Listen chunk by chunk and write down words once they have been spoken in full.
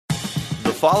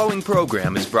The following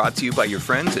program is brought to you by your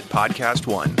friends at Podcast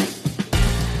One.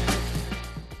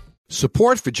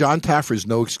 Support for John Taffer's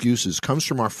No Excuses comes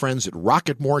from our friends at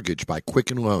Rocket Mortgage by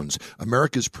Quicken Loans,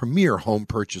 America's premier home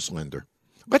purchase lender.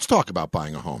 Let's talk about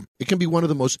buying a home. It can be one of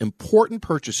the most important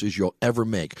purchases you'll ever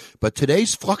make, but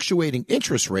today's fluctuating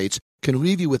interest rates can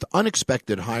leave you with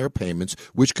unexpected higher payments,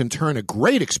 which can turn a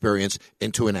great experience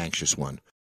into an anxious one.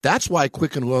 That's why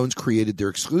Quicken Loans created their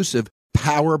exclusive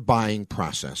power buying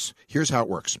process. Here's how it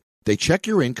works. They check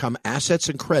your income, assets,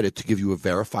 and credit to give you a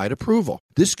verified approval.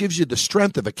 This gives you the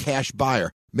strength of a cash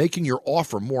buyer, making your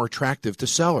offer more attractive to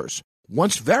sellers.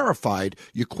 Once verified,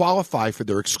 you qualify for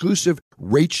their exclusive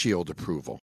Rate Shield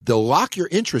approval. They'll lock your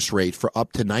interest rate for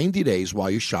up to 90 days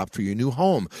while you shop for your new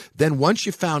home. Then once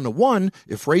you've found the one,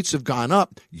 if rates have gone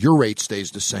up, your rate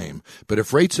stays the same. But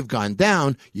if rates have gone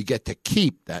down, you get to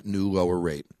keep that new lower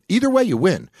rate. Either way, you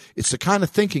win. It's the kind of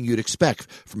thinking you'd expect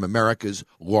from America's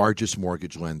largest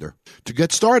mortgage lender. To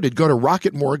get started, go to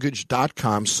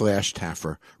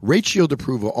rocketmortgage.com/Taffer. Rate Shield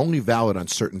approval only valid on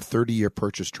certain 30-year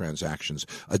purchase transactions.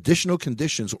 Additional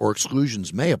conditions or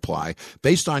exclusions may apply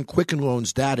based on Quicken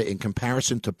Loans data in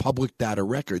comparison to public data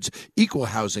records. Equal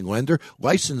housing lender,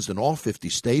 licensed in all 50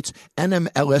 states.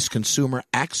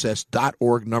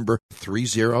 NMLSconsumeraccess.org number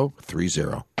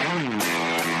 3030.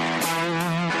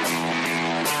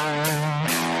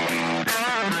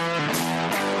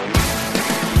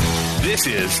 This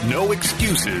is No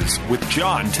Excuses with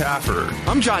John Taffer.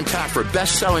 I'm John Taffer,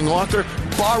 best-selling author,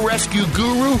 bar rescue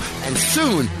guru, and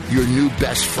soon your new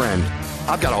best friend.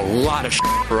 I've got a lot of shit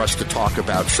for us to talk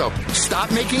about, so stop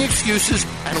making excuses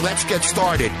and let's get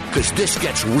started, because this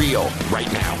gets real right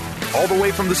now. All the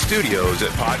way from the studios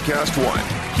at Podcast One,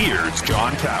 here's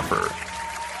John Taffer.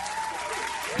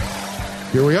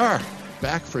 Here we are,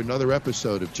 back for another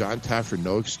episode of John Taffer,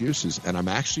 No Excuses, and I'm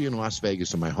actually in Las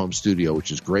Vegas in my home studio,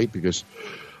 which is great because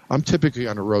I'm typically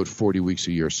on the road 40 weeks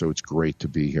a year, so it's great to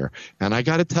be here. And I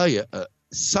got to tell you,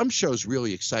 some shows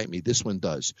really excite me. This one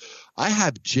does. I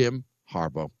have Jim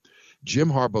Harbaugh. Jim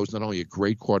Harbaugh is not only a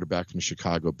great quarterback from the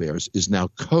Chicago Bears, is now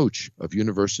coach of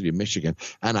University of Michigan.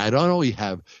 And I don't only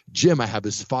have Jim, I have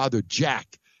his father, Jack,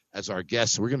 as our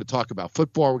guest. So we're going to talk about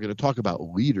football. We're going to talk about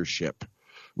leadership,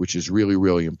 which is really,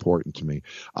 really important to me.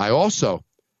 I also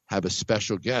have a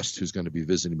special guest who's going to be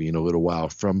visiting me in a little while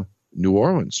from New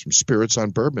Orleans, from Spirits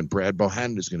on Bourbon. Brad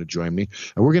Bohannon is going to join me,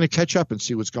 and we're going to catch up and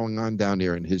see what's going on down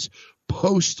there in his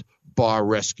post-bar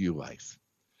rescue life.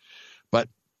 But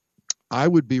I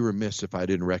would be remiss if I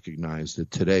didn't recognize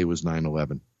that today was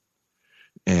 9/11.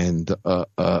 And,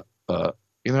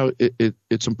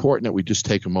 it's important that we just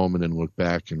take a moment and look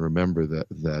back and remember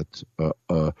that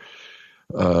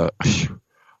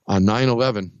on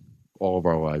 9/11, all of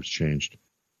our lives changed.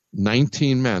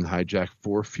 19 men hijacked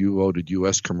 4 fuel-loaded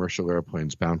U.S. commercial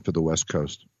airplanes bound for the West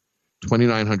Coast.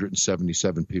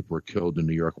 2,977 people were killed in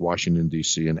New York, Washington,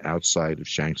 D.C., and outside of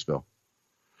Shanksville.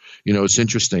 You know, it's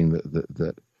interesting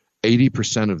that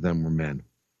 80% of them were men.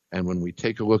 And when we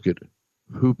take a look at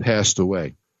who passed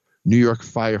away, New York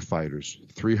firefighters,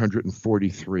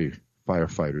 343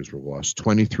 firefighters were lost.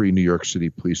 23 New York City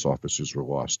police officers were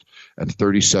lost, and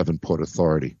 37 Port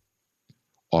Authority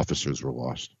officers were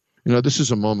lost. You know, this is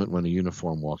a moment when a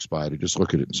uniform walks by to just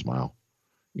look at it and smile,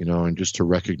 you know, and just to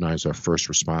recognize our first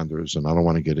responders. And I don't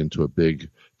want to get into a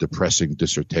big, depressing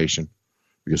dissertation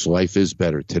because life is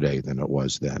better today than it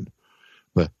was then.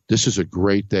 But this is a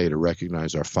great day to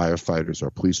recognize our firefighters,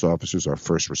 our police officers, our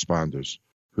first responders,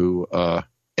 who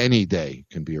any day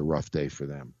can be a rough day for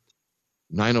them.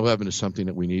 9/11 is something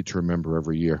that we need to remember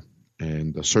every year,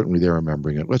 and certainly they're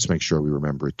remembering it. Let's make sure we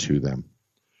remember it to them.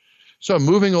 So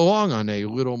moving along on a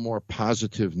little more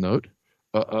positive note,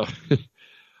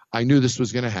 I knew this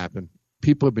was going to happen.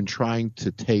 People have been trying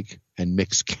to take and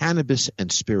mix cannabis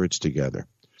and spirits together.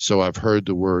 So I've heard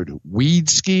the word weed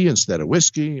ski instead of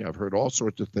whiskey. I've heard all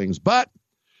sorts of things, but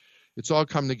it's all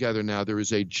come together now. There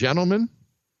is a gentleman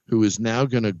who is now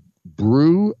going to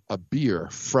brew a beer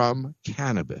from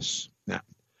cannabis. Now,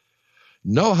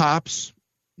 no hops,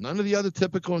 none of the other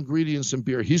typical ingredients in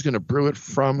beer. He's going to brew it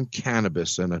from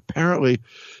cannabis. And apparently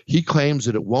he claims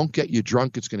that it won't get you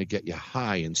drunk. It's going to get you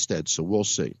high instead. So we'll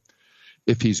see.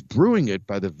 If he's brewing it,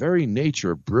 by the very nature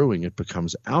of brewing, it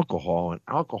becomes alcohol, and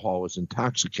alcohol is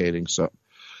intoxicating. So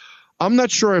I'm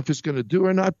not sure if it's going to do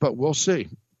or not, but we'll see.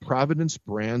 Providence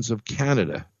Brands of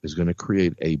Canada is going to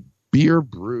create a beer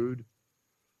brewed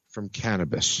from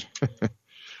cannabis.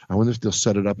 I wonder if they'll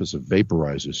set it up as a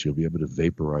vaporizer so you'll be able to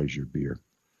vaporize your beer.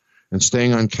 And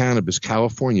staying on cannabis,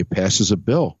 California passes a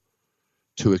bill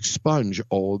to expunge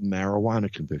old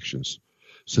marijuana convictions.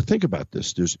 So think about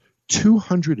this. There's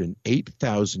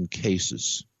 208,000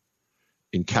 cases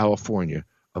in California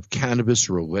of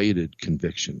cannabis-related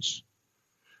convictions.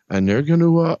 And they're going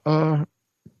to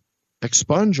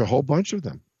expunge a whole bunch of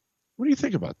them. What do you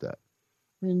think about that?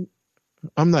 I mean,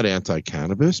 I'm not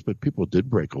anti-cannabis, but people did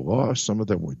break a law. Some of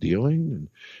them were dealing,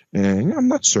 and I'm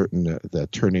not certain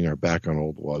that turning our back on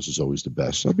old laws is always the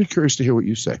best. I'll be curious to hear what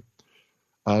you say.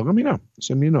 Let me know.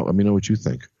 Send me a note. Let me know what you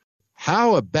think.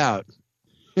 How about,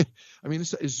 I mean,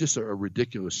 it's just a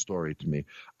ridiculous story to me.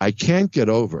 I can't get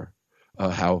over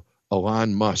how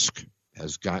Elon Musk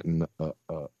has gotten,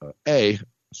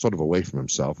 sort of away from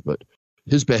himself, but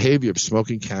his behavior of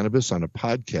smoking cannabis on a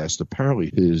podcast,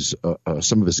 apparently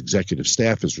some of his executive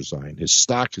staff has resigned. His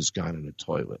stock has gone in the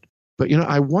toilet. But,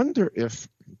 I wonder if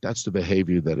that's the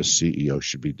behavior that a CEO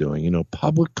should be doing.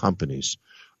 Public companies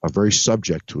are very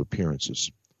subject to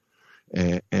appearances.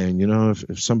 And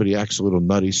if somebody acts a little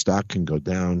nutty, stock can go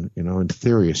down. In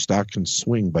theory, a stock can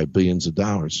swing by billions of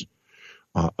dollars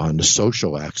on the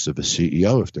social acts of a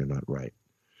CEO if they're not right.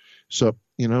 So,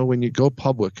 when you go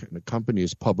public and a company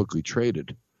is publicly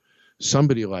traded,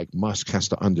 somebody like Musk has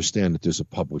to understand that there's a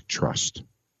public trust.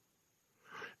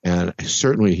 And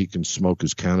certainly he can smoke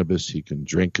his cannabis, he can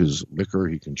drink his liquor,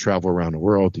 he can travel around the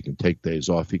world, he can take days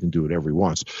off, he can do whatever he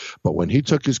wants. But when he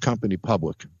took his company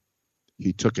public,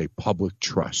 he took a public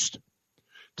trust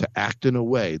to act in a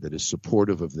way that is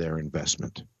supportive of their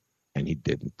investment, and he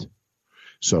didn't.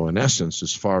 So in essence,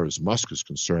 as far as Musk is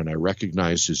concerned, I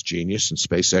recognize his genius, and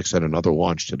SpaceX had another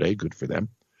launch today. Good for them.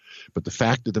 But the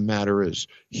fact of the matter is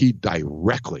he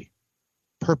directly,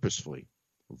 purposefully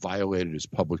violated his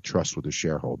public trust with his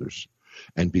shareholders.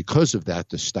 And because of that,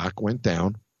 the stock went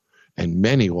down, and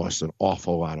many lost an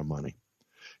awful lot of money.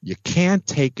 You can't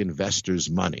take investors'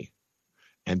 money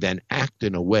and then act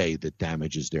in a way that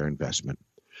damages their investment.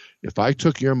 If I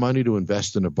took your money to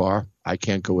invest in a bar, I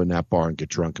can't go in that bar and get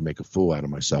drunk and make a fool out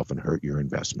of myself and hurt your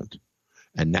investment.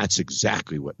 And that's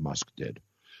exactly what Musk did.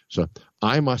 So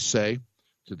I must say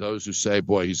to those who say,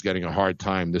 boy, he's getting a hard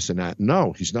time, this and that.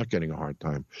 No, he's not getting a hard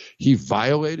time. He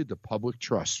violated the public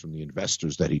trust from the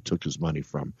investors that he took his money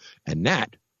from. And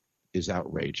that is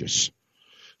outrageous.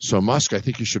 So Musk, I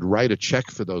think you should write a check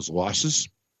for those losses.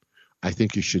 I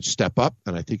think you should step up,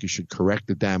 and I think you should correct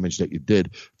the damage that you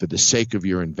did for the sake of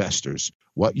your investors.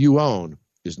 What you own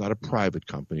is not a private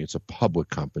company. It's a public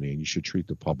company, and you should treat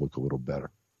the public a little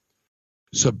better.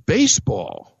 So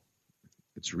baseball,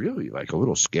 it's really like a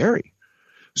little scary.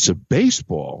 So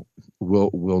baseball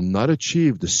will not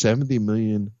achieve the 70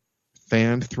 million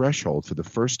fan threshold for the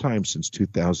first time since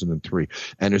 2003.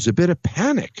 And there's a bit of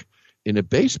panic in the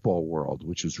baseball world,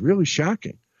 which is really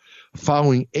shocking.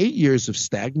 Following 8 years of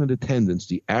stagnant attendance,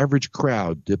 the average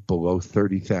crowd dipped below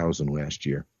 30,000 last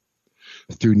year.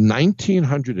 Through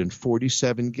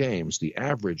 1,947 games, the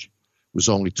average was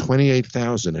only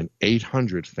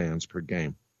 28,800 fans per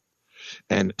game.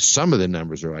 And some of the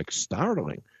numbers are like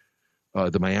startling.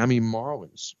 The Miami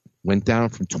Marlins went down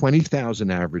from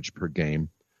 20,000 average per game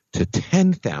to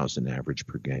 10,000 average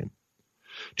per game.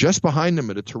 Just behind them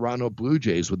are the Toronto Blue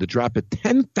Jays with a drop at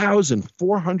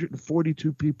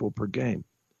 10,442 people per game.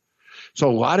 So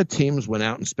a lot of teams went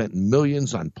out and spent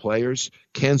millions on players.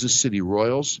 Kansas City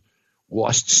Royals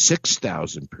lost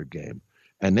 6,000 per game,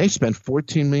 and they spent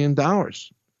 $14 million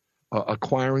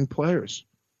acquiring players.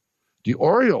 The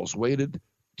Orioles waited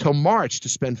till March to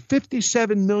spend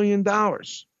 $57 million,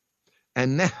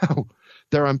 and now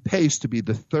they're on pace to be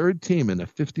the third team in the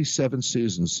 57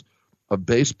 seasons of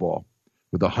baseball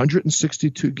with a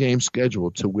 162 game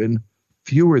schedule to win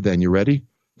fewer than, you ready,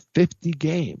 50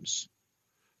 games.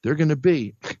 They're going to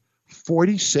be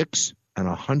 46 and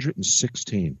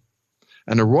 116.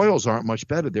 And the Royals aren't much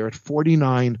better. They're at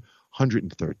 49,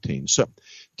 113. So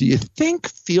do you think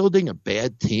fielding a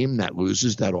bad team that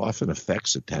loses that often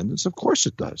affects attendance? Of course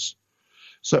it does.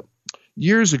 So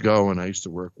years ago when I used to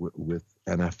work with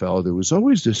NFL, there was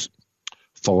always this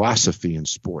philosophy in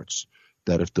sports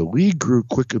that if the league grew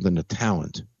quicker than the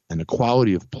talent and the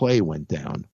quality of play went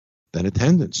down, then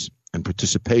attendance and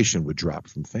participation would drop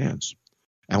from fans.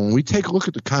 And when we take a look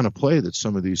at the kind of play that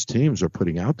some of these teams are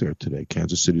putting out there today,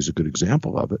 Kansas City is a good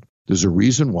example of it. There's a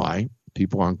reason why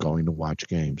people aren't going to watch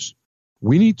games.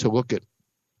 We need to look at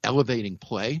elevating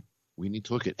play. We need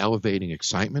to look at elevating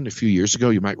excitement. A few years ago,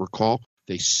 you might recall,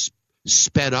 they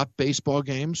sped up baseball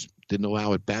games, didn't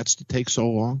allow at-bats to take so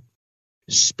long.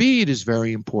 Speed is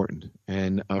very important,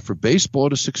 and for baseball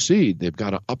to succeed, they've got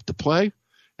to up the play,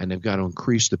 and they've got to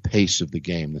increase the pace of the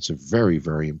game. That's a very,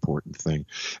 very important thing,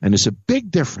 and there's a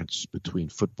big difference between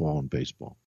football and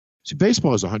baseball. See,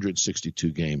 baseball has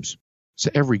 162 games, so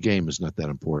every game is not that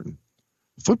important.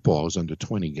 Football is under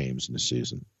 20 games in the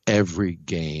season. Every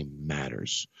game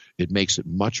matters. It makes it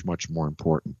much, much more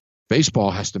important.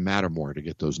 Baseball has to matter more to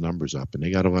get those numbers up, and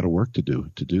they got a lot of work to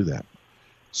do that.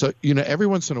 So, every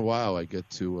once in a while I get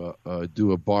to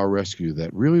do a bar rescue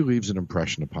that really leaves an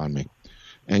impression upon me.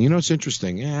 And, it's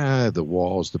interesting. The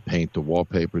walls, the paint, the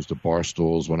wallpapers, the bar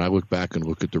stools. When I look back and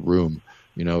look at the room,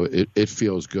 it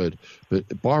feels good.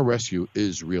 But bar rescue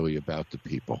is really about the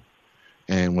people.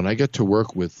 And when I get to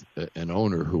work with an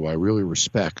owner who I really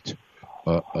respect,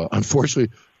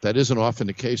 unfortunately, that isn't often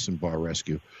the case in bar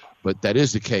rescue, but that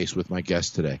is the case with my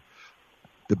guest today.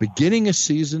 The beginning of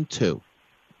season 2.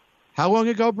 How long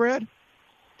ago, Brad,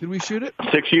 did we shoot it?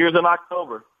 6 years in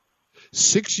October.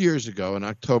 6 years ago in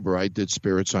October, I did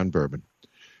Spirits on Bourbon.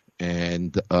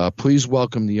 And please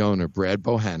welcome the owner, Brad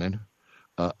Bohannon,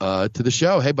 to the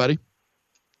show. Hey, buddy.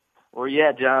 Where you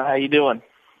at, John? How you doing?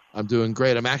 I'm doing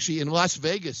great. I'm actually in Las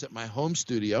Vegas at my home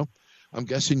studio. I'm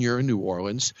guessing you're in New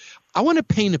Orleans. I want to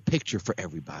paint a picture for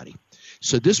everybody.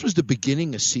 So this was the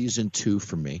beginning of season 2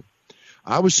 for me.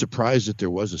 I was surprised that there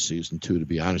was a season 2, to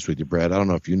be honest with you, Brad. I don't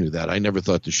know if you knew that. I never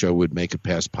thought the show would make it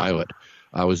past pilot.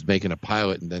 I was making a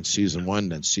pilot and then season 1,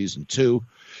 then season 2.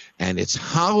 And it's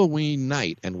Halloween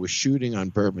night, and we're shooting on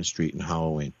Bourbon Street in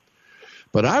Halloween.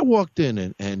 But I walked in,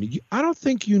 and I don't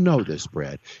think you know this,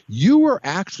 Brad. You were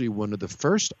actually one of the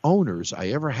first owners I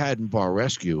ever had in Bar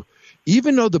Rescue.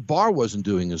 Even though the bar wasn't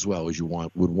doing as well as you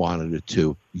would wanted it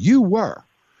to, you were.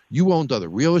 You owned other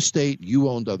real estate. You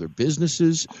owned other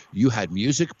businesses. You had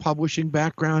music publishing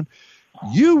background.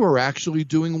 You were actually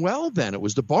doing well then. It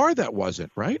was the bar that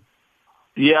wasn't, right?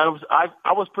 Yeah,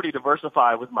 I was pretty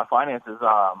diversified with my finances.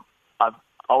 I've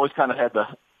always kind of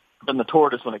been the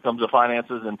tortoise when it comes to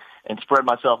finances and spread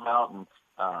myself out and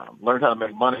learned how to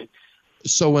make money.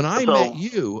 So when I met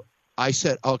you, I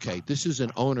said, okay, this is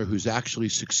an owner who's actually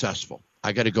successful.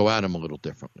 I got to go at him a little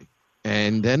differently.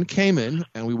 And then came in,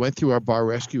 and we went through our bar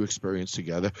rescue experience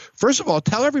together. First of all,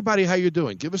 tell everybody how you're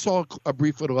doing. Give us all a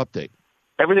brief little update.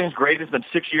 Everything's great. It's been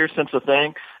 6 years since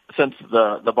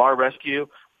the bar rescue.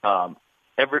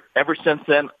 Ever since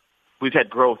then, we've had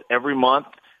growth every month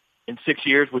in 6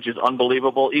 years, which is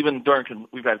unbelievable. Even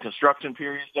we've had construction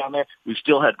periods down there. We've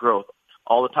still had growth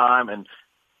all the time and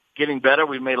getting better.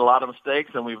 We've made a lot of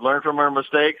mistakes, and we've learned from our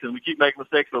mistakes, and we keep making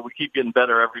mistakes, but we keep getting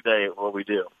better every day at what we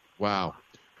do. Wow.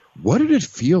 What did it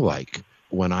feel like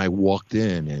when I walked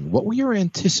in, and what were your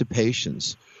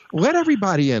anticipations? Let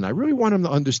everybody in. I really want them to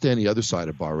understand the other side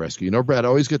of bar rescue. Brad, I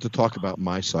always get to talk about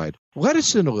my side. Let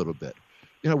us in a little bit.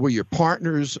 Were your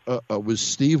partners, was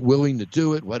Steve willing to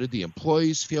do it? What did the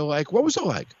employees feel like? What was it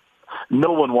like?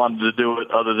 No one wanted to do it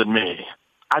other than me.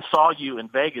 I saw you in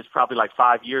Vegas probably like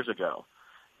 5 years ago,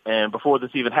 and before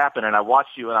this even happened, and I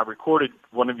watched you, and I recorded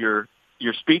one of your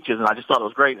speeches, and I just thought it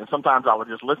was great, and sometimes I would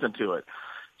just listen to it.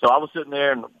 So I was sitting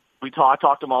there, and I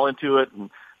talked them all into it,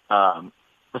 and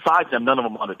besides them, none of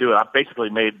them wanted to do it. I basically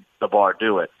made the bar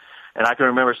do it. And I can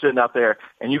remember sitting out there,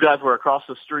 and you guys were across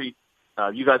the street.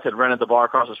 You guys had rented the bar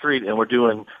across the street, and we're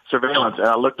doing surveillance. And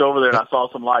I looked over there, and I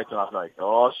saw some lights, and I was like,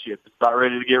 oh, shit, it's about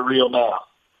ready to get real now.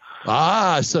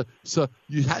 So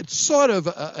you had sort of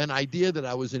an idea that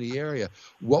I was in the area.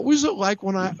 What was it like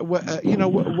when I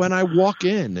walk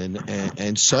in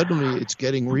and suddenly it's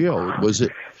getting real? Was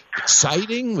it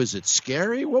exciting? Was it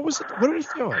scary? What was it? What did it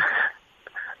feel like?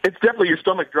 It's definitely your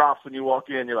stomach drops when you walk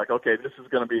in. You're like, okay, this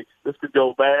could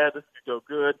go bad. This could go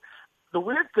good. The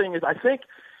weird thing is, I think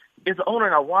as an owner,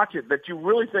 and I watch it, that you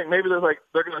really think maybe they're going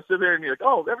to sit there and you're like,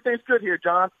 oh, everything's good here,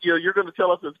 John. You're going to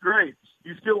tell us it's great.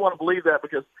 You still want to believe that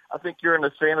because I think you're in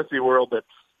this fantasy world that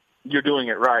you're doing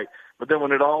it right. But then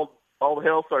when all the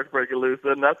hell starts breaking loose,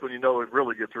 then that's when you know it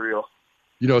really gets real.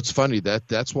 It's funny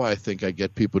that's why I think I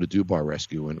get people to do bar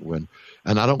rescue and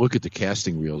I don't look at the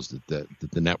casting reels that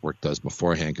the network does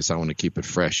beforehand because I want to keep it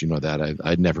fresh. That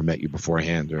I'd never met you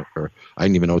beforehand or I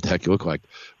didn't even know what the heck you look like.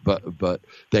 But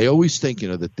they always think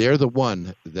that they're the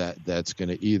one that's going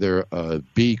to either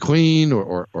be clean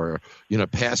or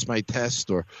pass my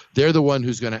test, or they're the one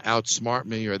who's going to outsmart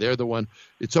me, or they're the one.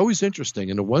 It's always interesting,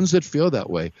 and the ones that feel that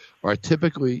way are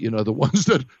typically the ones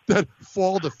that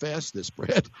fall the fastest,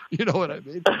 Brad. You know what I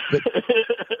mean?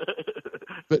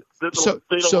 But they don't want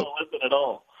to listen at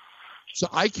all. So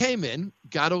I came in,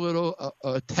 got a little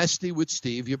testy with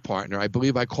Steve, your partner. I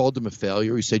believe I called him a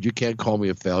failure. He said, you can't call me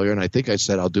a failure. And I think I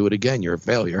said, I'll do it again. You're a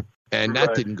failure. And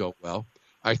that didn't go well.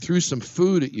 I threw some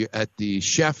food at the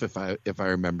chef, if I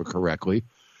remember correctly.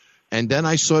 And then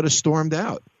I sort of stormed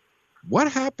out.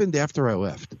 What happened after I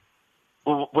left?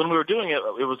 Well, when we were doing it,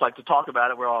 it was like to talk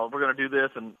about it. We're going to do this.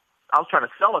 And I was trying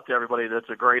to sell it to everybody. That's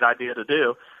a great idea to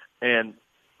do. And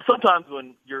sometimes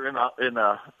when you're in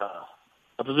a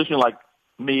a position like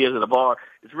me as at a bar,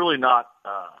 it's really not,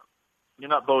 you're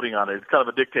not voting on it. It's kind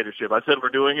of a dictatorship. I said we're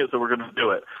doing it, so we're going to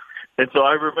do it. And so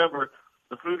I remember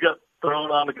the food got thrown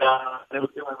on the guy, and it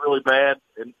was feeling really bad,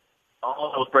 and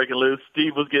all was breaking loose.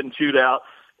 Steve was getting chewed out,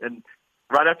 and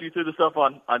right after you threw the stuff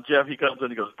on Jeff, he comes in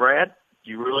and he goes, Brad,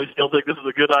 do you really still think this is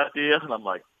a good idea? And I'm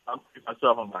like, I'm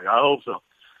like, I hope so.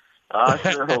 I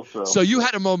sure hope so. So you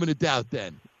had a moment of doubt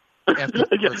then. Yeah,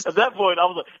 at that point, I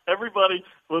was like, everybody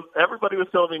was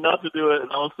telling me not to do it,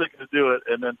 and I was thinking to do it.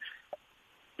 And then,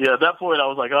 at that point, I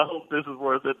was like, I hope this is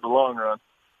worth it in the long run.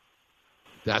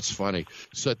 That's funny.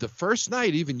 So at the first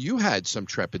night, even you had some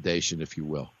trepidation, if you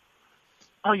will.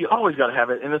 Oh, you always got to have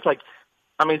it, and it's like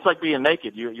being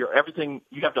naked. You're everything.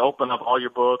 You have to open up all your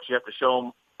books. You have to show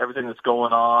them everything that's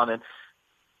going on, and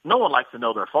no one likes to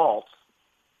know their faults,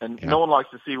 and no one likes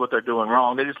to see what they're doing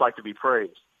wrong. They just like to be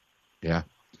praised. Yeah.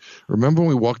 Remember when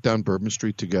we walked down Bourbon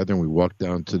Street together and we walked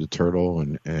down to the Turtle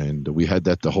and we had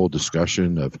the whole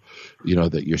discussion of,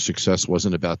 that your success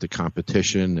wasn't about the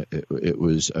competition. It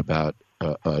was about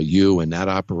you and that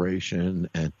operation.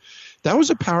 And that was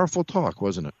a powerful talk,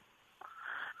 wasn't it?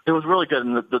 It was really good.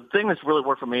 And the thing that's really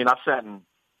worked for me, and I've sat and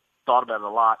thought about it a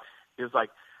lot, is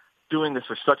like doing this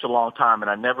for such a long time.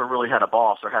 And I never really had a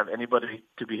boss or have anybody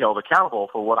to be held accountable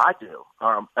for what I do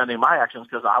and in my actions,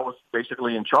 because I was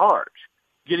basically in charge.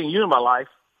 Getting you in my life,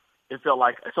 it felt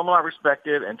like someone I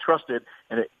respected and trusted,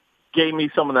 and it gave me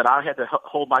someone that I had to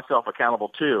hold myself accountable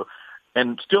to.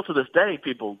 And still to this day,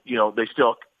 people, they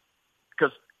still,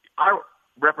 because I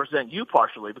represent you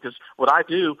partially, because what I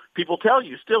do, people tell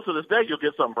you, still to this day, you'll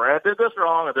get some, Brad did this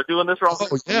wrong, or they're doing this wrong.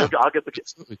 Oh, yeah. I'll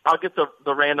get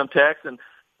the random text, and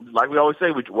like we always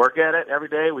say, we work at it every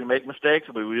day. We make mistakes,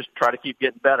 and we just try to keep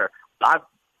getting better. I've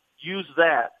used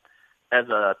that as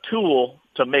a tool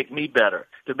to make me better,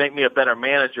 to make me a better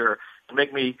manager, to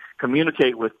make me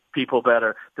communicate with people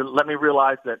better, to let me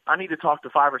realize that I need to talk to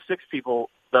 5 or 6 people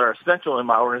that are essential in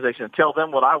my organization and tell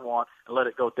them what I want and let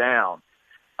it go down.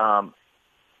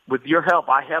 With your help,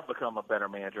 I have become a better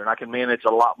manager, and I can manage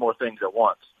a lot more things at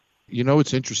once.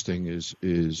 What's interesting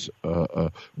is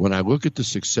when I look at the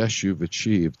success you've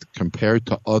achieved compared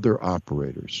to other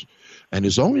operators, and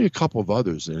there's only a couple of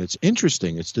others, and it's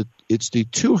interesting. It's the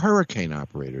 2 hurricane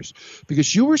operators,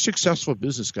 because you were a successful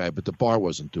business guy, but the bar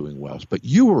wasn't doing well. But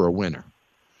you were a winner.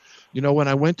 When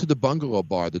I went to the bungalow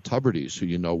bar, the Tuberties, who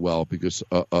you know well because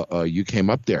you came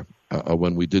up there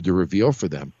when we did the reveal for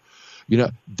them.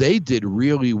 They did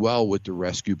really well with the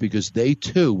rescue because they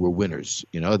too were winners.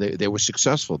 They were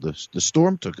successful. The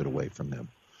storm took it away from them.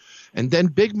 And then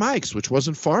Big Mike's, which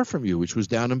wasn't far from you, which was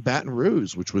down in Baton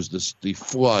Rouge, which was the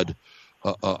flood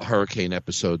hurricane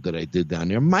episode that I did down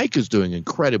there. Mike is doing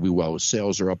incredibly well. His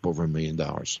sales are up over $1 million.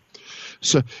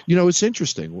 So, it's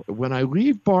interesting. When I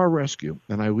leave Bar Rescue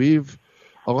and I leave,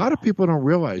 a lot of people don't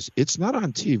realize it's not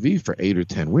on TV for 8 or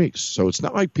 10 weeks. So it's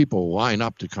not like people line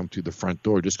up to come through the front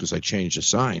door just because I changed the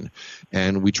sign.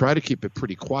 And we try to keep it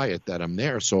pretty quiet that I'm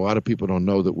there, so a lot of people don't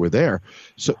know that we're there.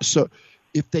 So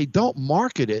if they don't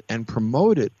market it and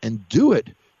promote it and do it,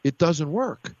 it doesn't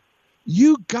work.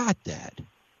 You got that.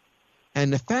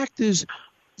 And the fact is,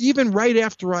 even right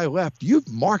after I left,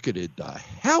 you've marketed the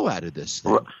hell out of this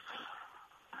thing.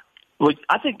 Well,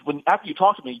 I think after you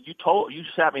talked to me, you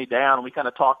sat me down and we kind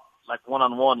of talked like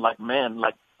one-on-one, like men,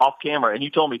 like off camera, and you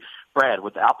told me, Brad,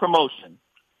 without promotion,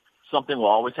 something will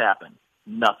always happen.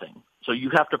 Nothing. So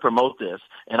you have to promote this.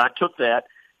 And I took that,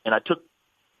 and I took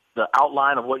the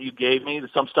outline of what you gave me.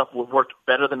 Some stuff worked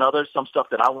better than others. Some stuff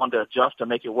that I wanted to adjust to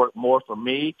make it work more for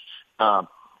me.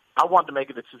 I wanted to make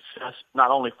it a success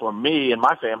not only for me and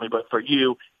my family, but for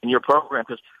you and your program,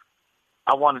 because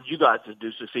I wanted you guys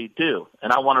to succeed too.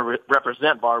 And I want to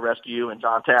represent Bar Rescue and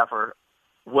John Taffer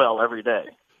well every day.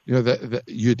 You're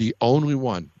the only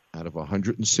one out of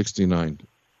 169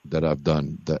 that I've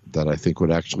done that I think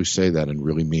would actually say that and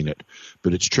really mean it.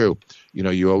 But it's true.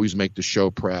 You always make the show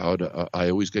proud.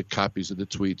 I always get copies of the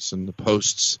tweets and the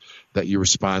posts that you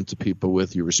respond to people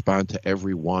with. You respond to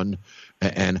everyone.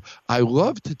 And I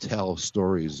love to tell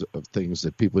stories of things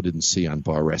that people didn't see on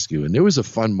Bar Rescue. And there was a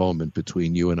fun moment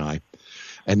between you and I.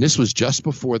 And this was just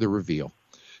before the reveal.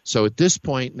 So at this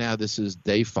point now, this is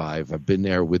day 5. I've been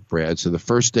there with Brad. So the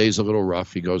first day is a little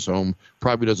rough. He goes home,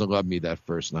 probably doesn't love me that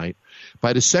first night.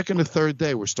 By the second or third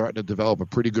day, we're starting to develop a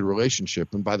pretty good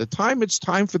relationship. And by the time it's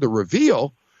time for the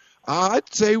reveal,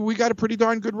 I'd say we got a pretty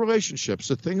darn good relationship.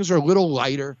 So things are a little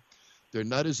lighter. They're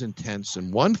not as intense.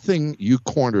 And one thing you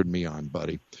cornered me on,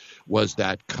 buddy, was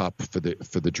that cup for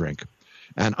the drink.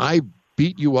 And I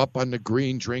beat you up on the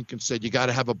green drink and said, you got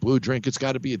to have a blue drink. It's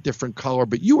got to be a different color.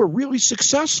 But you were really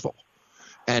successful.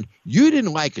 And you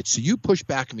didn't like it, so you pushed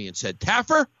back at me and said,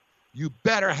 Taffer, you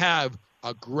better have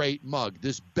a great mug.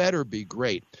 This better be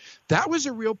great. That was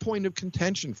a real point of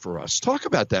contention for us. Talk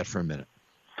about that for a minute.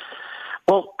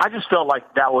 Well, I just felt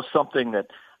like that was something that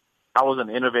I was an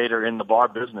innovator in the bar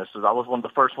business. I was one of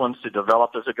the first ones to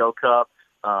develop as a Go Cup.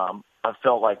 I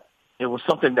felt like it was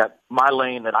something that my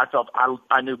lane that I felt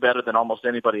I knew better than almost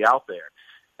anybody out there.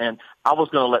 And I was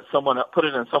going to let someone put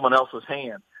it in someone else's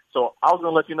hand. So I was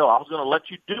going to let you know, I was going to let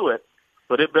you do it,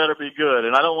 but it better be good.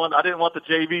 And I didn't want the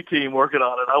JV team working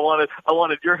on it. I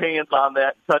wanted your hands on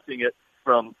that, touching it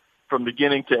from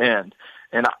beginning to end.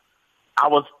 And I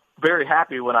was very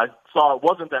happy when I saw it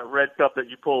wasn't that red cup that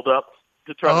you pulled up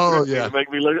to try to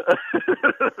make me look.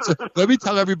 So let me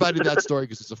tell everybody that story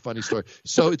because it's a funny story.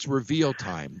 So it's reveal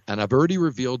time, and I've already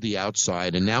revealed the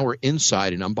outside, and now we're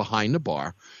inside, and I'm behind the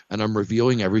bar, and I'm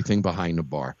revealing everything behind the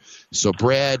bar. So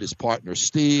Brad, his partner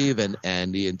Steve,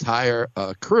 and the entire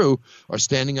crew are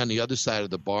standing on the other side of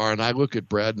the bar, and I look at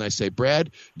Brad, and I say, Brad,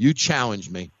 you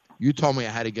challenged me. You told me I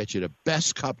had to get you the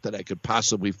best cup that I could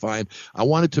possibly find. I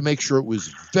wanted to make sure it was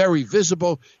very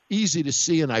visible, easy to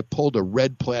see, and I pulled a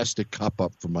red plastic cup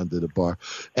up from under the bar.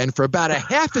 And for about a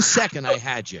half a second, I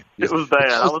had you. It was bad.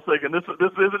 I was thinking, this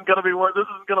isn't going to be work. This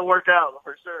isn't going to work out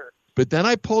for sure. But then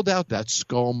I pulled out that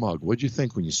skull mug. What did you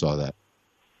think when you saw that?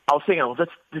 I was thinking, well,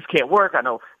 this can't work. I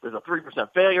know there's a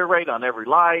 3% failure rate on every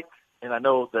light, and I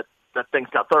know that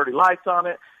thing's got 30 lights on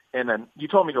it. And then you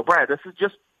told me, Brad, this is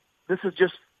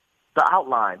just the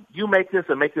outline. You make this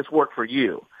and make this work for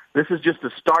you. This is just to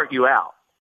start you out.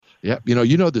 Yeah,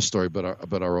 you know this story, but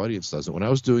our audience doesn't. When I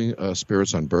was doing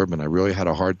Spirits on Bourbon, I really had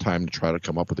a hard time to try to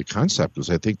come up with a concept because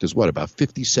I think there's, about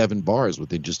 57 bars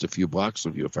within just a few blocks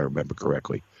of you, if I remember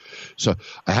correctly. So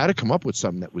I had to come up with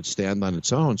something that would stand on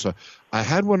its own. So I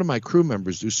had one of my crew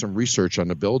members do some research on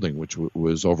the building, which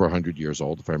was over 100 years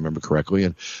old, if I remember correctly,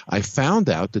 and I found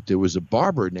out that there was a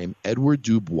barber named Edward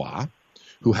Dubois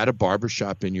who had a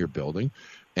barbershop in your building,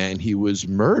 and he was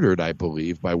murdered, I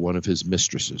believe, by one of his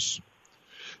mistresses.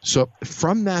 So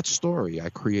from that story, I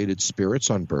created Spirits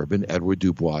on Bourbon, Edward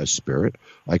Dubois' Spirit.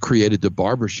 I created the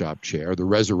barbershop chair, the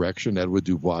Resurrection, Edward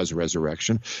Dubois'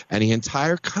 Resurrection, and the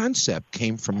entire concept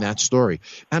came from that story.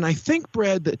 And I think,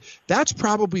 Brad, that's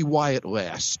probably why it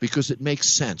lasts, because it makes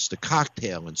sense. The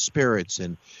cocktail and spirits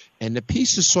and the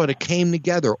pieces sort of came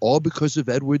together all because of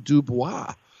Edward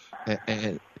Dubois.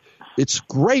 And it's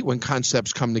great when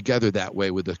concepts come together that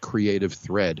way with a creative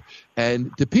thread.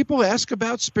 And do people ask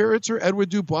about Spirits or Edward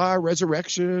Dubois,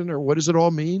 Resurrection, or what does it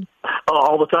all mean? Oh,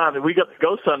 all the time. And we got the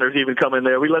ghost hunters even come in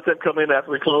there. We let them come in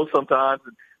after we close sometimes.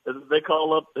 And they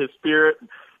call up his spirit.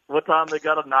 One time they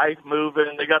got a knife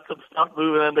moving. They got some stuff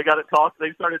moving. They got it talk.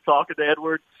 They started talking to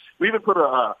Edward. We even put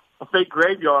a fake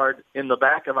graveyard in the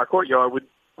back of our courtyard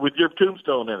with your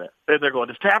tombstone in it. And they're going,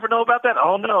 does Taffer know about that?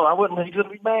 Oh, no, I wouldn't. He's going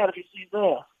to be mad if he sees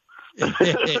that.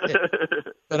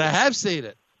 But I have seen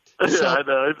it. So, yeah, I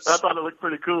know. I thought it looked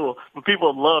pretty cool. But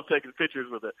people love taking pictures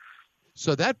with it.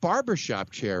 So that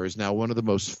barbershop chair is now one of the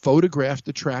most photographed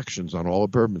attractions on all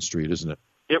of Bourbon Street, isn't it?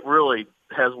 It really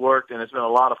has worked, and it's been a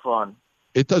lot of fun.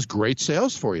 It does great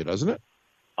sales for you, doesn't it?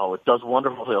 Oh, it does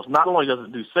wonderful sales. Not only does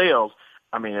it do sales,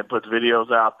 I mean, it puts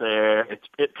videos out there.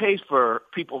 It pays for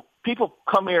people. People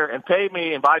come here and pay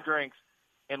me and buy drinks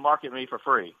and market me for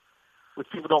free, which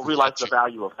people don't realize the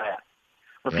value of that.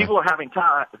 When people are having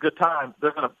a good time,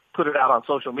 they're going to put it out on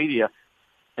social media.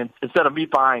 And instead of me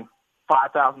buying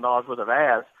 $5,000 worth of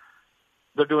ads,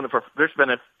 they're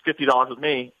spending $50 with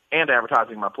me and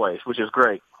advertising my place, which is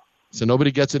great. So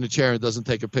nobody gets in a chair and doesn't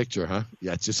take a picture, huh?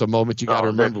 Yeah, it's just a moment you got to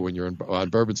remember when you're on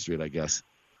Bourbon Street, I guess.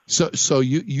 So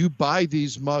you buy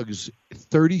these mugs,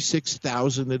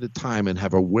 36,000 at a time, and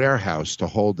have a warehouse to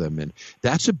hold them in.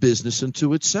 That's a business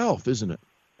unto itself, isn't it?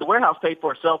 The warehouse paid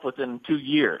for itself within 2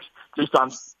 years, just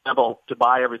on able to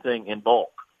buy everything in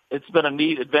bulk. It's been a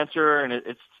neat adventure, and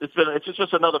it's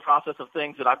just another process of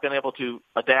things that I've been able to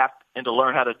adapt and to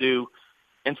learn how to do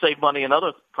and save money in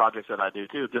other projects that I do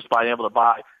too, just by being able to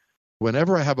buy.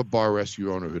 Whenever I have a bar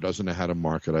rescue owner who doesn't know how to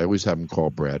market, I always have him call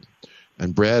Brad.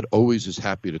 And Brad always is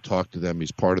happy to talk to them.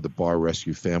 He's part of the bar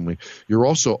rescue family. You're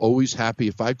also always happy.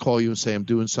 If I call you and say I'm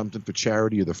doing something for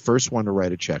charity, you're the first one to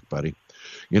write a check, buddy.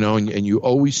 You know, and you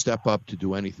always step up to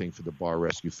do anything for the bar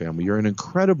rescue family. You're an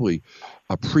incredibly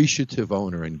appreciative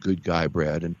owner and good guy,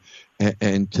 Brad.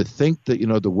 And to think that, you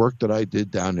know, the work that I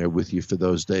did down there with you for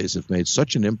those days have made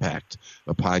such an impact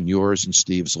upon yours and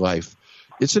Steve's life.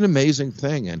 It's an amazing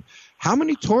thing. And how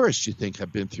many tourists do you think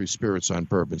have been through Spirits on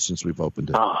Bourbon since we've opened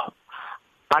it?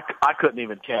 I couldn't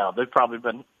even count.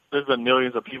 There's been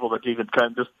millions of people that even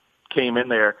kind of just came in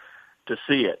there to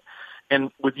see it.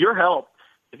 And with your help,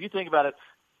 if you think about it,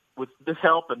 with this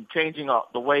help and changing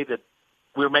the way that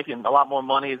we're making a lot more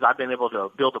money, is I've been able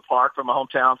to build a park for my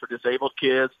hometown for disabled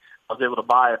kids. I was able to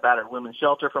buy a battered women's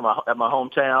shelter at my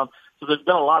hometown. So there's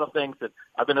been a lot of things that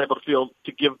I've been able to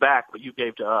give back what you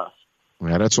gave to us.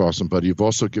 Yeah, that's awesome, buddy. You've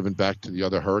also given back to the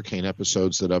other hurricane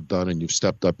episodes that I've done, and you've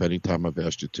stepped up anytime I've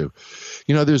asked you to.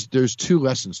 There's two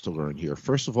lessons to learn here.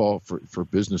 First of all, for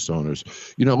business owners,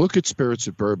 look at Spirits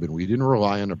of Bourbon. We didn't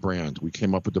rely on a brand. We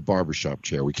came up with the barbershop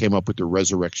chair. We came up with the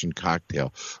Resurrection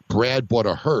cocktail. Brad bought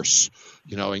a hearse,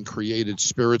 and created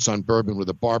Spirits on Bourbon with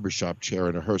a barbershop chair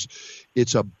and a hearse.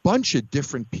 It's a bunch of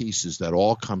different pieces that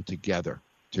all come together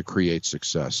to create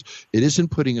success. It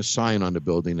isn't putting a sign on the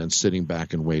building and sitting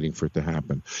back and waiting for it to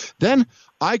happen. Then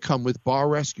I come with Bar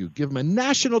Rescue, give them a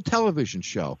national television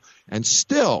show, and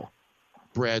still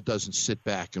Brad doesn't sit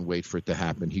back and wait for it to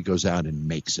happen. He goes out and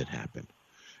makes it happen.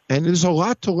 And there's a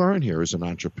lot to learn here as an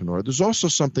entrepreneur. There's also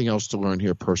something else to learn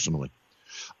here personally.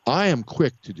 I am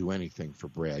quick to do anything for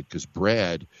Brad because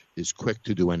Brad is quick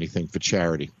to do anything for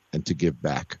charity and to give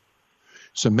back.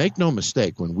 So make no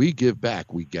mistake, when we give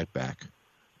back, we get back.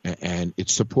 And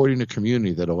it's supporting the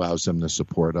community that allows them to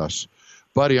support us.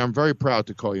 Buddy, I'm very proud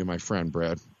to call you my friend,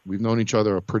 Brad. We've known each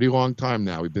other a pretty long time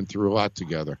now. We've been through a lot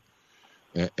together.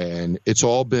 And it's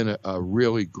all been a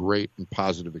really great and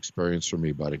positive experience for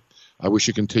me, buddy. I wish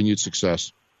you continued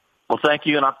success. Well, thank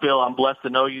you, and I feel I'm blessed to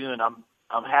know you, and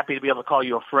I'm happy to be able to call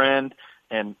you a friend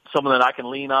and someone that I can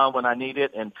lean on when I need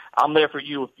it. And I'm there for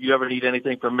you if you ever need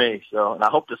anything from me. And I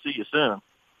hope to see you soon.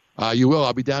 You will.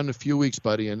 I'll be down in a few weeks,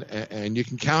 buddy, and you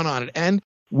can count on it. And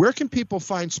where can people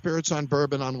find Spirits on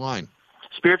Bourbon online?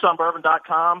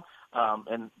 SpiritsOnBourbon.com,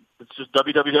 and it's just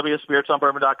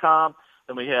www.spiritsonbourbon.com.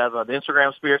 Then we have the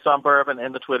Instagram Spirits on Bourbon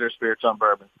and the Twitter Spirits on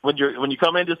Bourbon. When you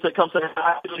come in, just come say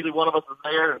hi. Usually one of us is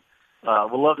there.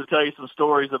 We'd love to tell you some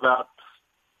stories about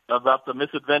the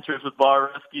misadventures with Bar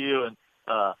Rescue. And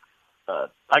I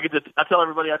tell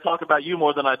everybody I talk about you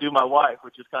more than I do my wife,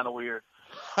 which is kind of weird.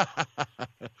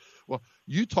 Well,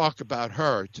 you talk about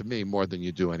her to me more than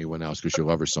you do anyone else because you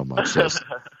love her so much. So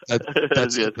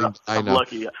that's yes, I know. I'm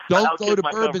lucky. Don't go to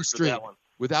Bourbon Street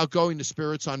without going to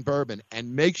Spirits on Bourbon,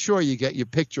 and make sure you get your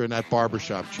picture in that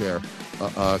barbershop chair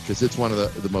because it's one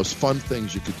of the most fun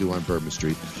things you could do on Bourbon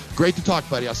Street. Great to talk,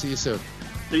 buddy. I'll see you soon.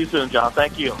 See you soon, John.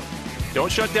 Thank you.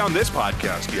 Don't shut down this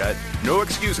podcast yet. No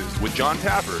Excuses with John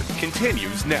Taffer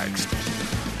continues next.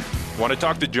 Want to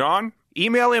talk to John?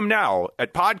 Email him now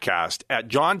at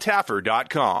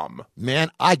podcast@johntaffer.com. Man,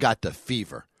 I got the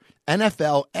fever.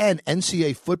 NFL and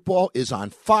NCAA football is on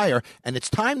fire, and it's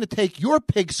time to take your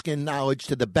pigskin knowledge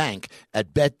to the bank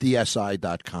at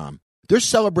BetDSI.com. They're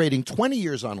celebrating 20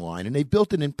 years online, and they've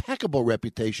built an impeccable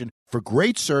reputation for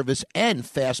great service and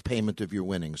fast payment of your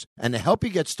winnings. And to help you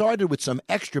get started with some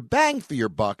extra bang for your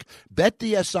buck,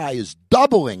 BetDSI is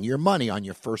doubling your money on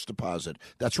your first deposit.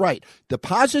 That's right.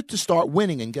 Deposit to start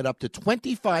winning and get up to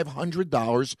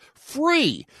 $2,500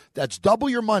 free. That's double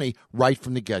your money right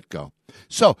from the get-go.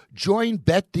 So join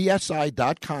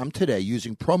BetDSI.com today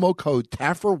using promo code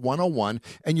TAFFER101,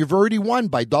 and you've already won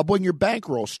by doubling your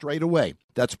bankroll straight away.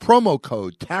 That's promo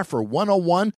code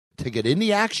TAFFER101 to get in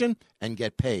the action and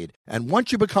get paid. And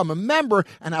once you become a member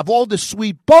and have all this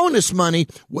sweet bonus money,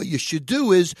 what you should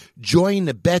do is join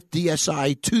the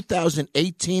BetDSI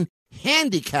 2018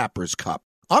 Handicappers Cup.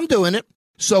 I'm doing it.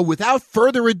 So without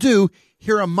further ado,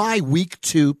 here are my Week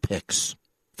 2 picks.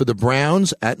 For the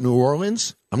Browns at New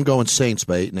Orleans, I'm going Saints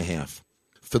by 8.5.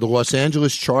 For the Los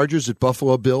Angeles Chargers at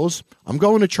Buffalo Bills, I'm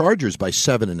going to Chargers by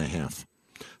 7.5.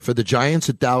 For the Giants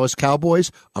at Dallas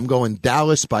Cowboys, I'm going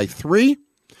Dallas by 3.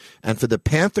 And for the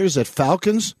Panthers at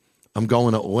Falcons, I'm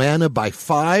going Atlanta by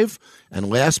 5. And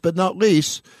last but not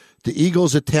least, the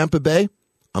Eagles at Tampa Bay,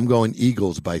 I'm going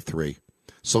Eagles by 3.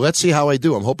 So let's see how I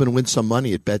do. I'm hoping to win some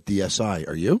money at BetDSI.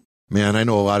 Are you? Man, I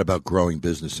know a lot about growing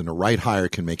business, and a right hire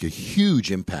can make a huge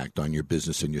impact on your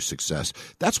business and your success.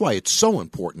 That's why it's so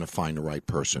important to find the right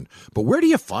person. But where do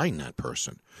you find that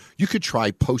person? You could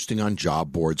try posting on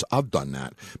job boards. I've done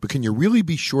that. But can you really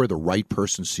be sure the right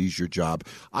person sees your job?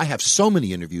 I have so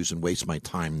many interviews and waste my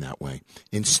time that way.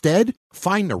 Instead,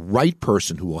 find the right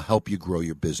person who will help you grow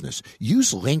your business.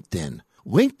 Use LinkedIn.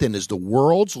 LinkedIn is the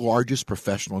world's largest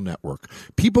professional network.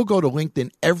 People go to LinkedIn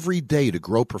every day to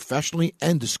grow professionally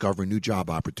and discover new job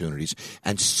opportunities,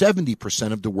 and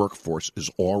 70% of the workforce is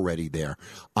already there.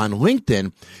 On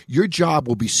LinkedIn, your job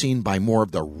will be seen by more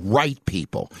of the right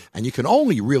people, and you can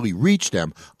only really reach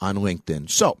them on LinkedIn.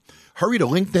 So, hurry to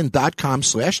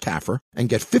linkedin.com/Taffer and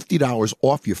get $50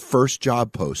 off your first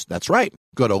job post. That's right.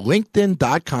 Go to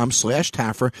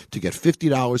linkedin.com/Taffer to get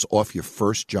 $50 off your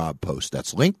first job post.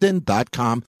 That's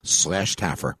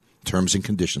linkedin.com/Taffer. Terms and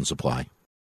conditions apply.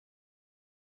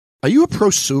 Are you a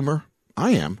prosumer?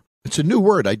 I am. It's a new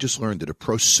word. I just learned it. A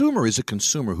prosumer is a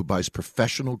consumer who buys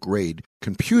professional-grade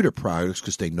computer products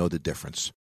because they know the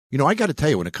difference. You know, I got to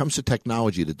tell you, when it comes to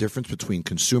technology, the difference between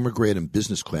consumer-grade and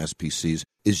business-class PCs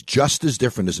is just as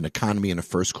different as an economy and a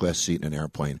first-class seat in an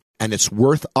airplane. And it's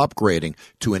worth upgrading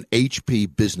to an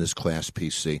HP business-class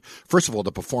PC. First of all,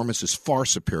 the performance is far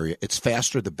superior. It's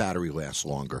faster. The battery lasts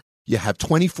longer. You have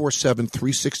 24/7,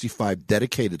 365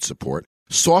 dedicated support.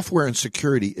 Software and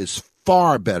security is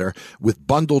far better with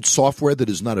bundled software that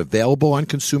is not available on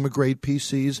consumer-grade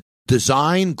PCs.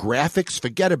 Design, graphics,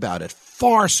 forget about it.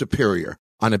 Far superior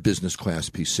on a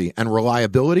business-class PC. And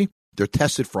reliability, they're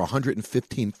tested for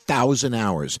 115,000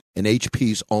 hours in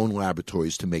HP's own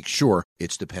laboratories to make sure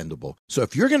it's dependable. So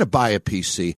if you're going to buy a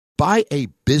PC, buy a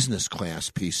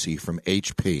business-class PC from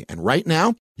HP. And right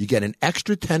now, you get an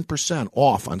extra 10%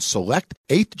 off on select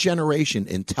 8th-generation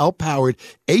Intel-powered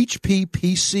HP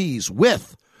PCs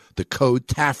with the code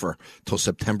TAFFER till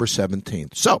September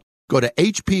 17th. So go to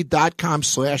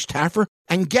hp.com/TAFFER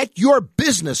and get your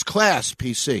business-class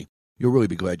PC. You'll really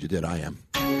be glad you did. I am.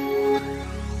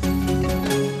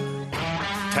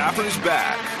 Taffer's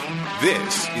back.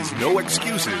 This is No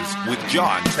Excuses with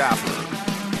John Taffer.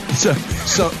 So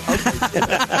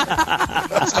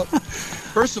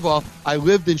first of all, I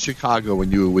lived in Chicago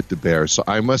when you were with the Bears, so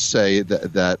I must say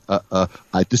that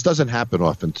this doesn't happen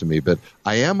often to me, but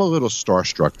I am a little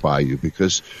starstruck by you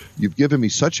because you've given me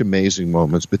such amazing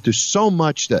moments, but there's so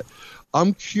much that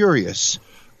I'm curious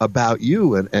about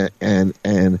you and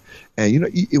you know,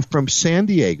 from San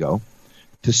Diego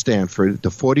to Stanford, the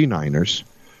 49ers,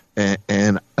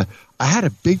 and I had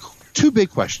two big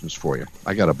questions for you.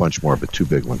 I got a bunch more, but two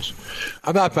big ones.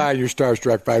 I'm not buying you're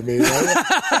starstruck by me.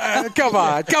 Come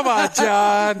on,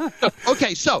 John.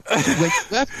 Okay, so when you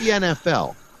left the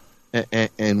NFL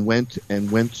and went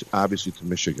obviously to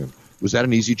Michigan, was that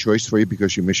an easy choice for you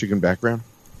because your Michigan background?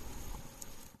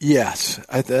 Yes,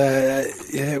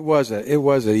 it was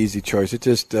an easy choice. It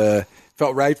just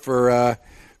felt right for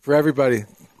everybody,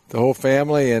 the whole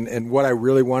family, and what I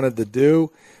really wanted to do.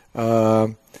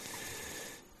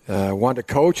 I wanted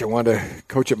to coach. I wanted to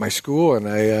coach at my school, and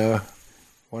I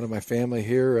wanted my family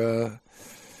here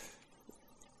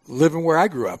living where I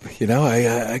grew up. You know,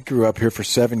 I grew up here for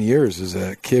 7 years as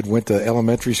a kid. Went to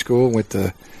elementary school, went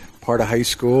to part of high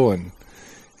school, and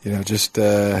you know, just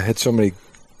had so many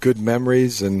good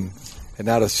memories. And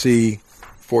now to see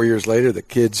 4 years later the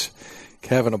kids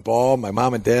having a ball. My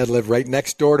mom and dad live right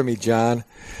next door to me, John.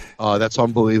 Oh, that's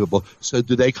unbelievable. So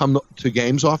do they come to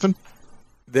games often?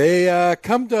 They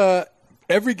come to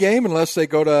every game unless they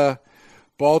go to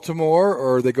Baltimore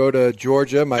or they go to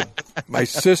Georgia. My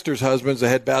sister's husband's the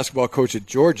head basketball coach at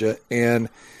Georgia, and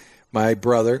my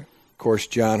brother, of course,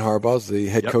 John Harbaugh, is the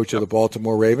head coach of the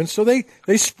Baltimore Ravens. So they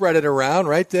spread it around,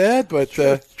 right, Dad? But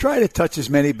try to touch as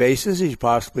many bases as you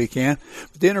possibly can.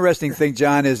 But the interesting thing,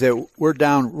 John, is that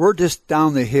we're just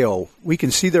down the hill. We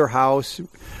can see their house,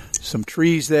 some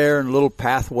trees there, and a little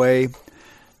pathway.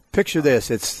 Picture this.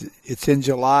 It's in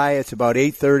July. It's about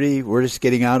 8:30. We're just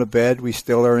getting out of bed. We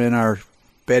still are in our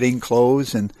bedding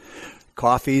clothes, and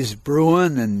coffee's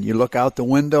brewing, and you look out the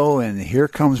window, and here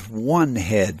comes one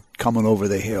head coming over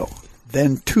the hill.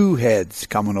 Then two heads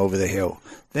coming over the hill.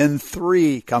 Then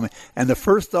three coming. And the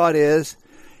first thought is,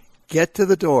 get to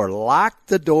the door, lock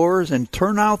the doors, and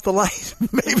turn out the lights.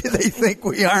 Maybe they think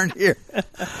we aren't here.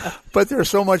 But they're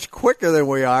so much quicker than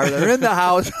we are. They're in the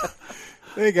house.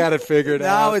 They got it figured out.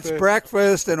 Now it's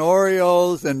breakfast and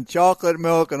Oreos and chocolate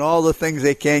milk and all the things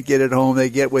they can't get at home, they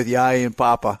get with Yai and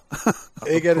Papa.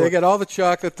 They got all the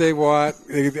chocolate they want.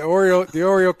 The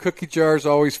Oreo cookie jar is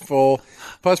always full.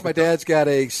 Plus, my dad's got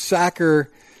a soccer.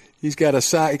 He got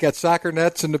soccer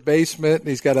nets in the basement, and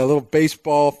he's got a little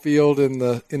baseball field in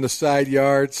the side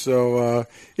yard. So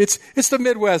it's the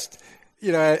Midwest,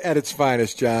 you know, at its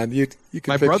finest, John. You can.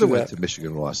 My brother went to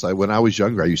Michigan Ross. When I was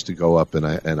younger, I used to go up and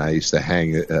I used to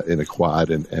hang in a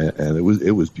quad, and it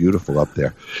was beautiful up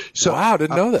there. So wow,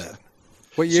 didn't know that.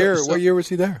 What year? What year was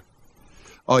he there?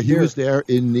 Oh, he was there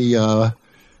in the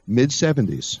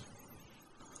mid-'70s.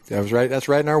 That's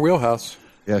right in our wheelhouse.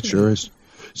 Yeah, it sure is.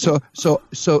 So,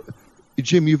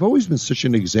 Jim, you've always been such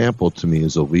an example to me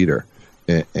as a leader,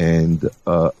 and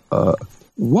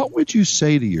what would you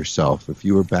say to yourself if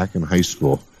you were back in high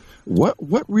school?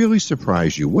 What really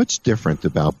surprised you? What's different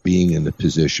about being in the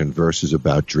position versus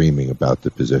about dreaming about the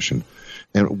position?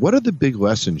 And what are the big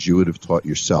lessons you would have taught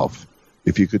yourself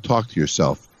if you could talk to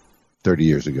yourself 30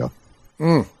 years ago?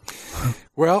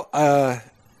 Well,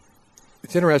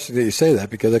 it's interesting that you say that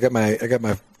because I got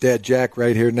my dad Jack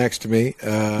right here next to me,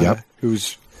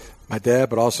 who's my dad,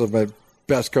 but also my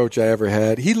best coach I ever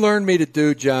had. He learned me to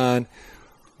do, John,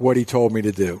 what he told me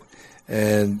to do,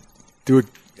 and do it.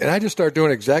 And I just started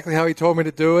doing exactly how he told me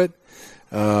to do it,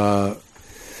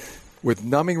 with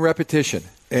numbing repetition,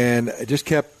 and I just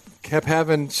kept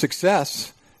having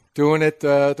success doing it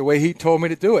the way he told me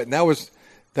to do it. And that was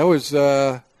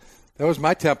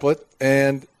my template.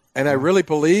 And I really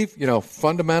believe,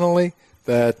 fundamentally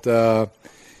that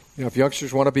if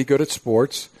youngsters want to be good at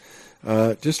sports,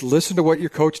 just listen to what your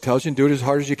coach tells you and do it as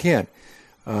hard as you can.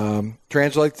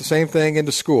 Translate the same thing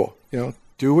into school.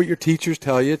 Do what your teachers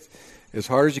tell you as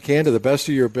hard as you can to the best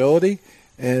of your ability,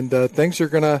 and things are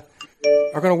gonna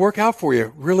work out for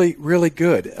you really, really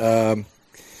good. And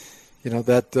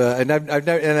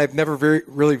I've never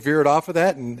really veered off of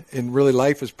that, and really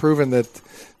life has proven that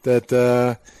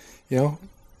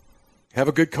have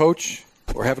a good coach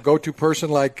or have a go-to person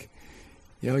like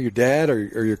your dad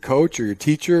or your coach or your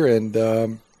teacher, and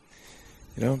do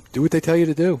what they tell you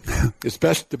to do. It's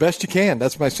the best you can.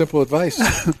 That's my simple advice.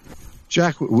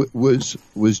 Jack, was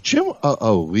Jim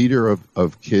a leader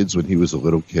of kids when he was a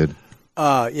little kid?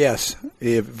 Yes,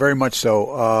 very much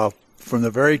so. From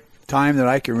the very time that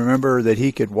I can remember that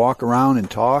he could walk around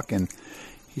and talk, and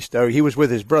he was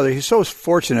with his brother. He's so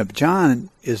fortunate. John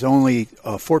is only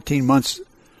 14 months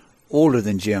older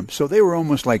than Jim, so they were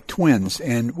almost like twins,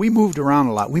 and we moved around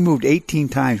a lot. We moved 18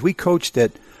 times. We coached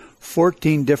at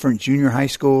 14 different junior high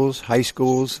schools,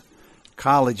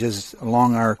 colleges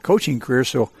along our coaching career,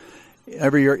 so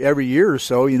every year or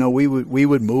so, we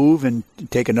would move and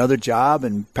take another job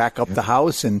and pack up the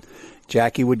house, and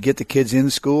Jackie would get the kids in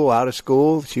school, out of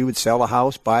school. She would sell a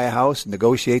house, buy a house,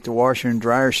 negotiate the washer and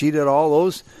dryer. She did all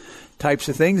those types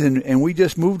of things, and we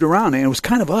just moved around, and it was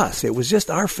kind of us. It was just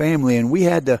our family, and we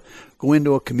had to go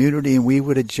into a community, and we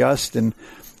would adjust and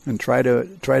try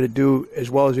to do as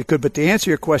well as we could. But to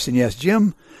answer your question, yes,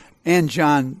 Jim and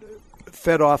John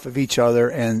fed off of each other,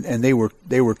 and they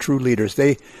were true leaders.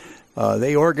 They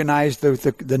organized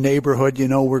the neighborhood.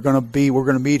 We're going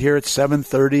to meet here at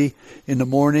 7:30 in the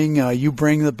morning. You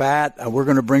bring the bat. We're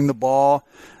going to bring the ball.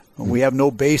 We have no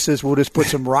bases. We'll just put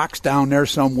some rocks down there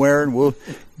somewhere, and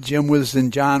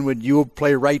John would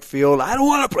play right field. I don't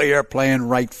want to play here playing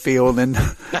right field, and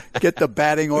get the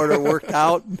batting order worked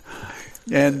out.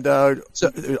 And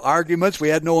arguments. We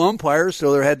had no umpires,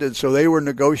 so they were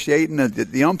negotiating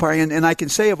the umpiring. And I can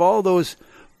say of all those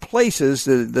places,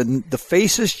 the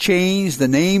faces changed, the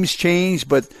names changed,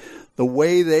 but the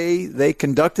way they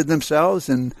conducted themselves,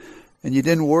 and you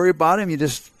didn't worry about them. You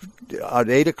just at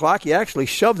 8 o'clock, you actually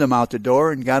shoved them out the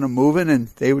door and got them moving, and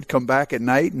they would come back at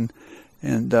night, and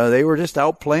they were just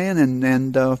out playing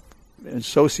and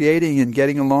associating and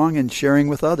getting along and sharing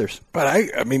with others. But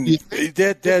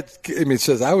Dad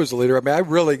says I was the leader. I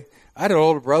had an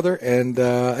older brother, and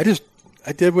I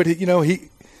did what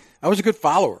I was a good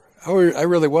follower. I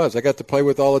really was. I got to play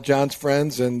with all of John's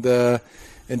friends, and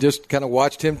just kind of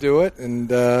watched him do it. And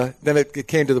then it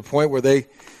came to the point where they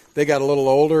got a little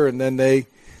older, and then they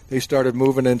started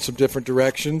moving in some different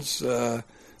directions,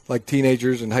 like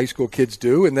teenagers and high school kids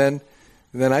do. And then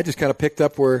I just kind of picked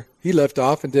up where he left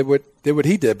off and did what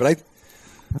he did. But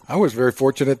I was very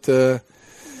fortunate to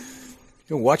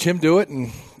watch him do it,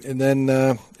 and then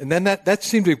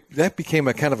that became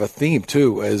a kind of a theme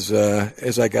too as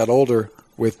I got older,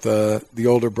 with the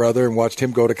older brother, and watched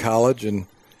him go to college,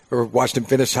 or watched him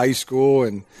finish high school,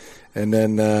 and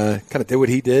then kind of did what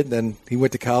he did. Then he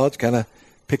went to college, kind of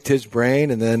picked his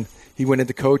brain, and then he went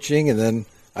into coaching, and then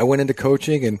I went into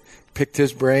coaching and picked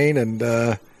his brain, and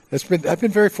I've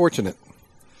been very fortunate.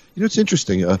 It's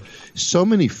interesting. So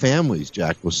many families,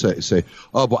 Jack, will say,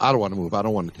 "Oh, well, I don't want to move. I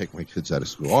don't want to take my kids out of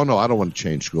school. Oh, no, I don't want to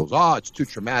change schools. Oh, it's too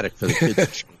traumatic for the kids to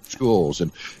change schools."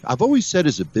 And I've always said,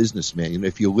 as a businessman,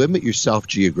 if you limit yourself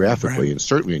geographically, right, and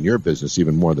certainly in your business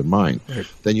even more than mine, right,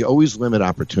 then you always limit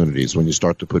opportunities when you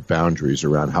start to put boundaries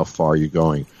around how far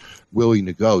you're willing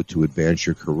to go to advance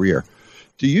your career.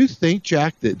 Do you think,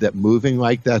 Jack, that moving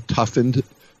like that toughened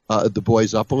the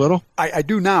boys up a little? I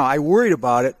do now. I worried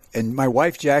about it, and my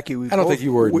wife Jackie. I don't think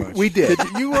you worried much. We did.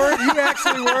 You worried? You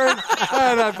actually worried?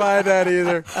 I'm not buying that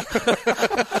either.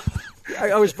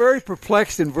 I was very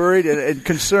perplexed and worried and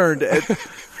concerned.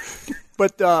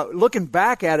 But looking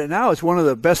back at it now, it's one of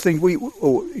the best things.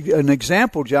 An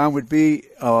example, John, would be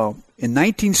in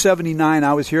 1979.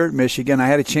 I was here at Michigan. I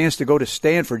had a chance to go to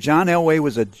Stanford. John Elway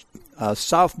was a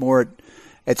sophomore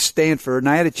at Stanford, and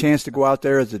I had a chance to go out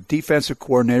there as a defensive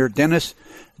coordinator.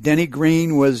 Denny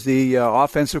Green was the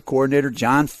offensive coordinator.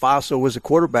 John Faso was a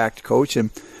quarterback coach,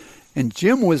 and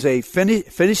Jim was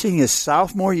finishing his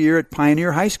sophomore year at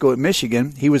Pioneer High School at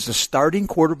Michigan. He was the starting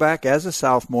quarterback as a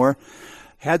sophomore,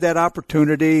 had that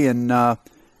opportunity, and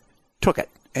took it.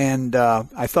 And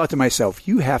I thought to myself,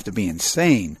 you have to be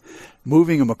insane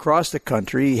moving him across the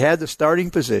country. He had the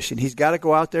starting position. He's got to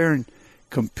go out there and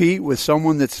compete with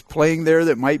someone that's playing there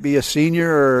that might be a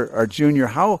senior or junior.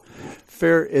 How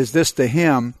fair is this to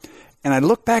him? And I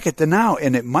look back at the now,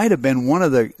 and it might have been one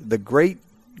of the great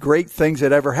things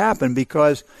that ever happened,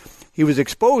 because he was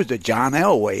exposed to John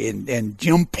Elway and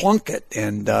Jim Plunkett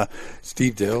and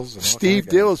Steve Dills. Steve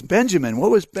Dills, Benjamin.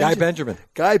 What was Benjamin?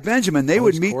 Guy Benjamin. They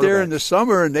would meet there in the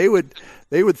summer, and they would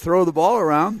throw the ball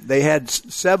around. They had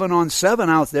 7-on-7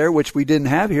 out there, which we didn't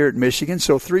have here at Michigan.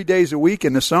 So 3 days a week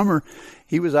in the summer,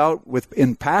 he was out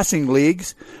in passing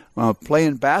leagues,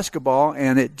 playing basketball,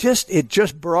 and it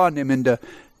just broadened him into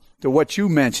what you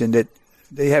mentioned. That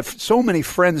they have so many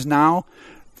friends now.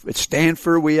 At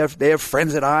Stanford, they have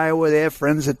friends at Iowa. They have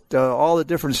friends at all the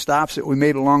different stops that we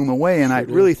made along the way, and I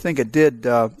really think it did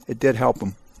help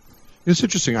them. It's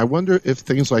interesting. I wonder if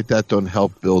things like that don't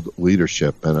help build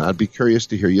leadership, and I'd be curious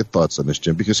to hear your thoughts on this,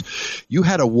 Jim, because you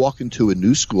had to walk into a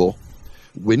new school,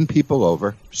 win people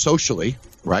over socially,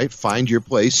 right? Find your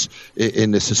place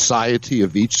in the society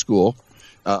of each school.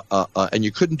 And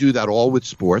you couldn't do that all with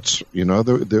sports. You know,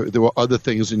 there were other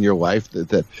things in your life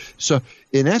that so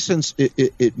in essence,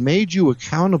 it made you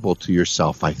accountable to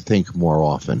yourself, I think, more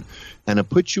often. And it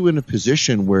put you in a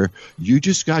position where you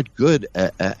just got good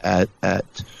at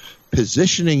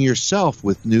positioning yourself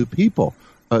with new people.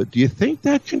 Do you think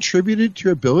that contributed to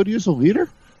your ability as a leader?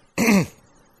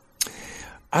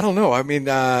 I don't know. I mean,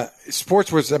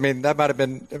 sports was, there might have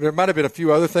been a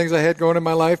few other things I had going in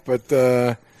my life, but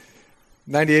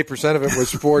 98% of it was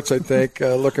sports, I think,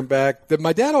 looking back.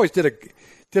 My dad always did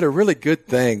a really good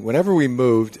thing whenever we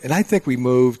moved, and I think we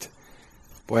moved,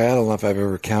 I don't know if I've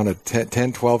ever counted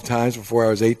 10, 12 times before I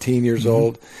was 18 years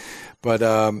old.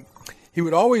 But he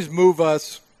would always move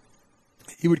us.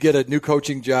 He would get a new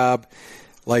coaching job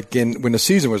like when the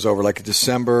season was over, like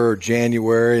December or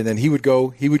January, and then he would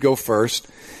go first.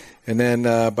 And then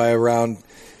by around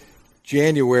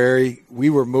January, we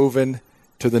were moving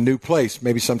to the new place.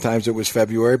 Maybe sometimes it was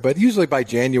February, but usually by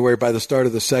January, by the start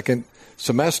of the second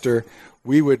semester,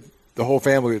 the whole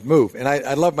family would move. And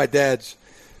I love my dad's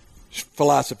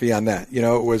philosophy on that. You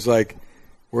know, it was like,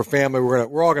 we're family,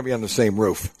 we're all going to be on the same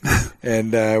roof.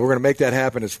 And we're going to make that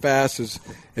happen as fast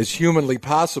as humanly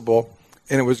possible.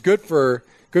 And it was good for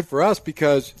us,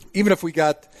 because even if we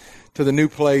got to the new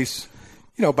place,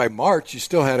 you know, by March, you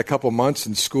still had a couple months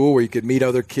in school where you could meet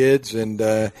other kids, and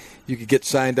you could get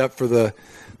signed up for the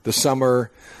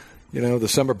summer, you know, the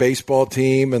summer baseball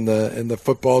team and the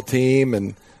football team,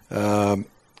 and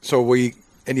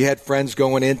you had friends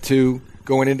going into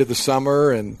the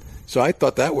summer, and so I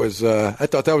thought that was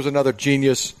another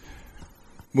genius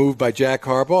move by Jack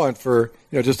Harbaugh, and for,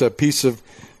 you know, just a piece of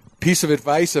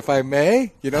advice, if I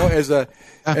may, you know, as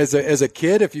a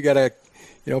kid, if you got a,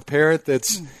 you know, parent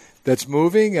that's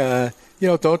moving, you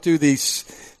know, don't do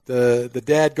these. The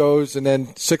dad goes, and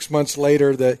then 6 months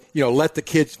later, let the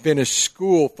kids finish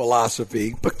school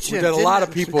philosophy. But Jim, a lot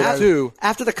of people do.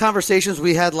 After the conversations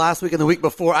we had last week and the week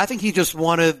before, I think he just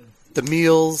wanted the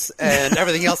meals and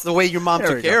everything else, the way your mom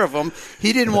took care of him.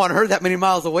 He didn't want her that many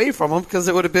miles away from him, because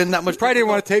it would have been that much. Probably didn't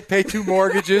want to pay 2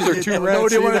 mortgages or 2 rents. No,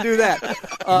 didn't want to do that.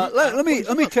 Let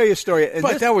me tell you a story. And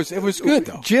but it was good,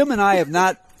 though. Jim and I have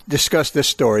not discussed this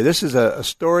story. This is a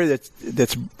story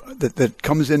that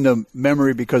comes into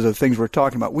memory because of the things we're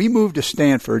talking about. We moved to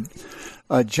Stanford.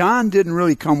 John didn't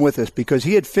really come with us because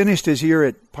he had finished his year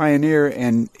at Pioneer,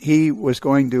 and he was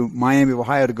going to Miami of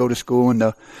Ohio to go to school and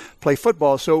to play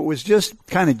football. So it was just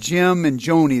kind of Jim and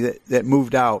Joni that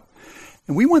moved out.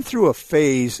 And we went through a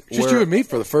phase just you and me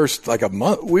for the first, a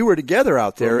month. We were together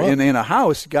out there in a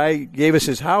house. Guy gave us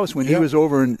his house when he was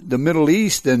over in the Middle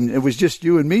East, and it was just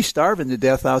you and me starving to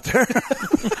death out there.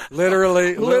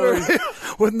 Literally.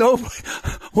 with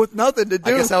nothing to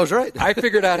do. I guess I was right. I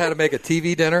figured out how to make a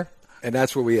TV dinner, and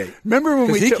that's what we ate. Remember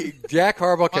when Jack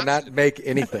Harbaugh cannot make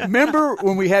anything. Remember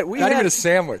when we had even a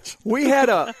sandwich. We had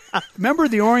remember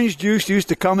the orange juice used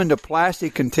to come into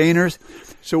plastic containers?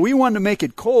 So we wanted to make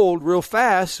it cold real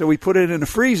fast, so we put it in the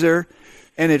freezer,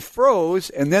 and it froze.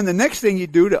 And then the next thing you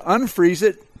do to unfreeze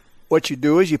it, what you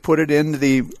do is you put it in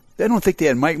I don't think they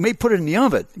had may put it in the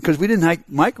oven, because we didn't have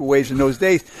microwaves in those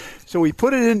days. So we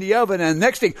put it in the oven, and the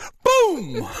next thing,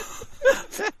 boom!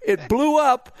 It blew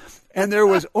up, and there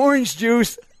was orange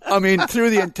juice, through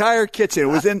the entire kitchen.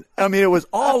 It was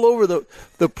all over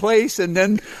the place, and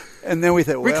then we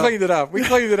thought, we cleaned it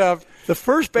up. The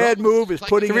first bad move is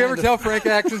putting. Did we ever tell Frank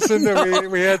Atkinson that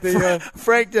we had the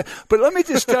Frank? But let me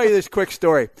just tell you this quick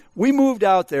story. We moved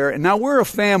out there, and now we're a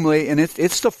family, and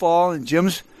it's the fall, and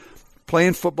Jim's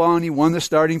playing football, and he won the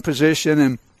starting position,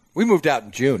 and We moved out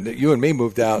in June. You and me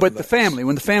moved out. But when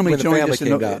the family joined us,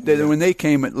 when they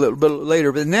came a little bit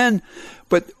later.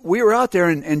 But we were out there,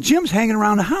 and Jim's hanging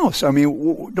around the house. I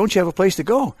mean, don't you have a place to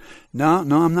go? No,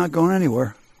 I'm not going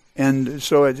anywhere. And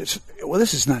so, this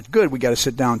is not good. We got to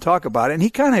sit down and talk about it. And he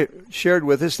kind of shared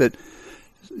with us that,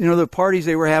 the parties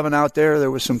they were having out there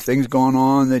was some things going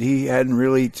on that he hadn't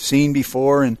really seen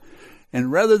before. And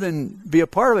rather than be a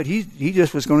part of it, he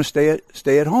just was going to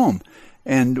stay at home.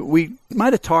 And we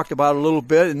might have talked about it a little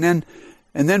bit, and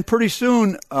then pretty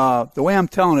soon, the way I'm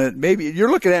telling it, maybe you're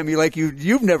looking at me like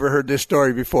you've never heard this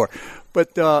story before.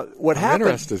 But what happened?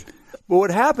 Interested. But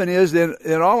what happened is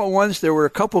that all at once there were a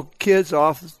couple kids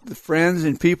off the friends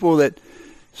and people that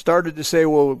started to say,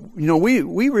 well,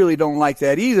 we really don't like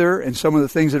that either, and some of the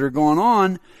things that are going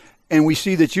on, and we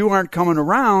see that you aren't coming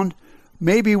around.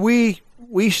 Maybe we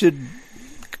should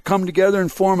come together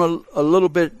and form a little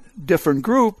bit different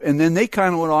group. And then they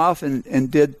kind of went off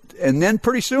and did. And then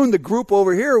pretty soon the group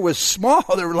over here was small.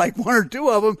 There were like one or two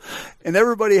of them, and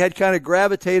everybody had kind of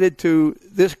gravitated to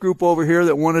this group over here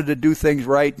that wanted to do things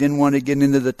right, didn't want to get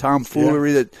into the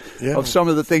tomfoolery of some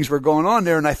of the things were going on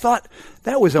there. And I thought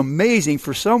that was amazing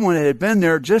for someone that had been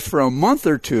there just for a month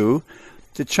or two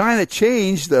to try to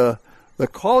change the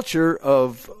culture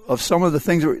of some of the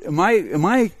things. Am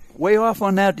I way off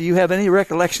on that? Do you have any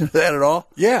recollection of that at all?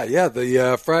 Yeah.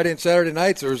 The Friday and Saturday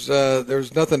nights, there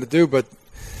was nothing to do but.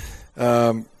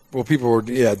 People were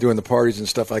doing the parties and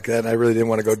stuff like that, and I really didn't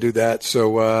want to go do that.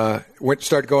 So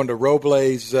started going to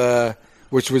Robles,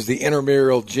 which was the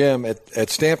intramural gym at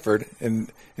Stanford,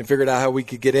 and figured out how we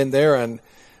could get in there on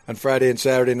Friday and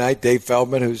Saturday night. Dave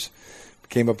Feldman, who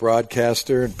became a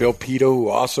broadcaster, and Bill Pito, who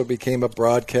also became a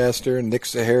broadcaster, and Nick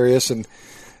Zaharias, and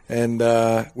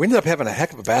we ended up having a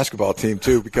heck of a basketball team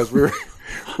too, because we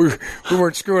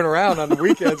weren't screwing around on the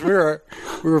weekends. We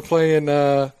were playing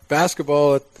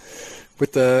basketball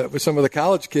with some of the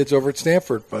college kids over at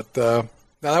Stanford. But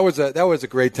that was a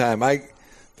great time.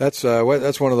 That's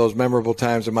one of those memorable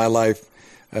times in my life,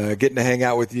 getting to hang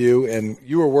out with you. And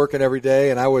you were working every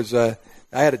day, and I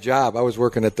had a job. I was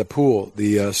working at the pool,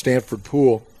 the Stanford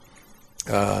pool.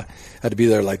 I had to be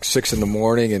there like 6 a.m.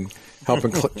 and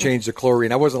helping change the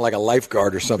chlorine. I wasn't like a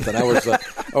lifeguard or something. I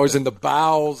was in the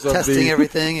bowels of testing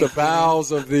everything. The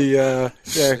bowels of the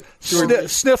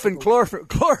sniffing chlorine.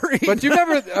 But you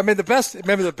remember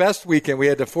the best weekend. We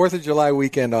had the 4th of July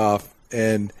weekend off,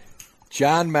 and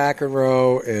John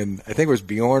McEnroe and I think it was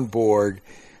Bjorn Borg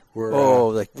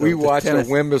were. We watched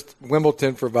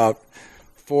Wimbledon for about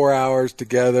 4 hours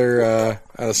together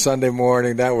on a Sunday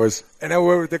morning. That was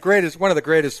one of the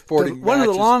greatest sporting matches. One of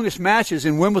the longest matches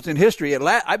in Wimbledon history.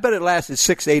 I bet it lasted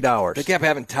 6-8 hours. They kept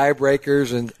having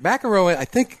tiebreakers, and McEnroe. I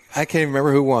can't even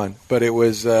remember who won, but it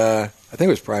was. I think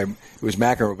it was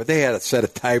McEnroe. But they had a set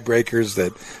of tiebreakers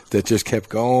that just kept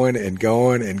going and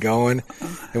going and going,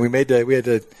 and we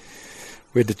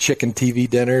had the chicken TV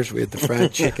dinners. We had the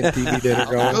fried chicken TV dinner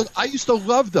going. I used to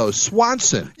love those.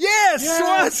 Swanson. Yes.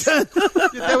 Swanson.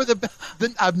 They were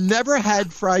I've never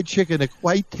had fried chicken that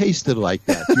quite tasted like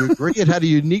that. Do you agree? It had a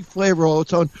unique flavor all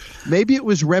its own. Maybe it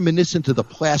was reminiscent of the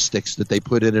plastics that they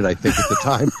put in it, I think, at the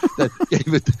time. That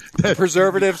gave it the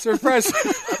preservatives.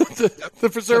 The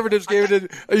preservatives gave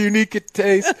it a unique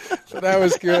taste. So that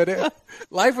was good.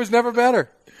 Life was never better.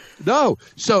 No.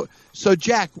 So,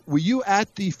 Jack, were you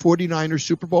at the 49ers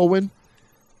Super Bowl win?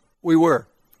 We were.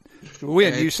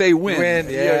 Win. You say win.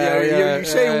 Yeah. You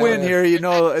say win here,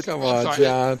 Come on,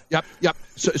 John. Yep.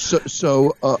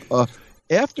 So,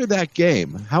 after that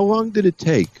game, how long did it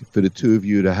take for the two of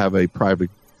you to have a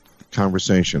private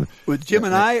conversation? With Jim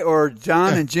and I, or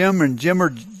John and Jim, and Jim or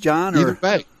John?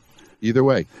 Either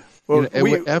way. Well,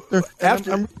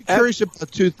 I'm curious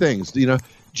about two things.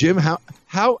 Jim, how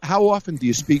often do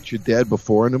you speak to your dad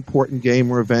before an important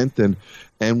game or event,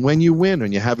 and when you win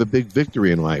and you have a big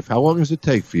victory in life? How long does it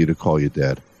take for you to call your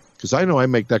dad? Because I know I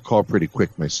make that call pretty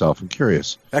quick myself. I'm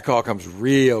curious. That call comes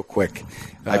real quick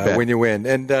when you win.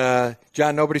 And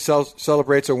John, nobody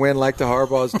celebrates a win like the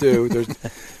Harbaughs do.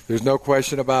 There's no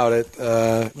question about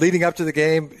it. Leading up to the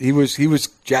game, he was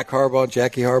Jack Harbaugh and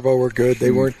Jackie Harbaugh were good.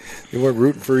 They weren't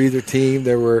rooting for either team.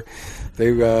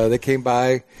 They came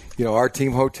by our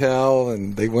team hotel,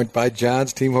 and they went by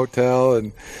John's team hotel,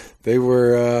 and they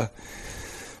were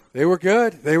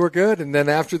good. They were good. And then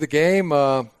after the game,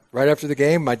 right after the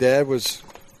game, my dad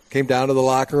came down to the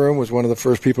locker room, was one of the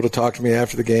first people to talk to me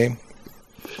after the game,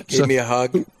 gave me a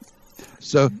hug.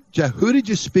 So, Jack, who did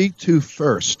you speak to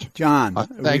first? John.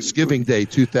 Thanksgiving Day,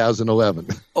 2011.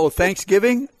 Oh,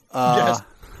 Thanksgiving? Yes.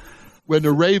 When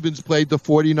the Ravens played the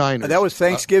 49ers. That was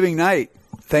Thanksgiving night.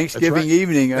 Thanksgiving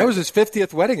evening. That was his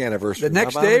 50th wedding anniversary. The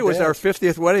next day was our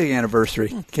 50th wedding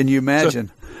anniversary. Can you imagine?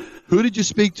 So, who did you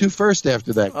speak to first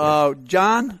after that?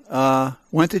 John.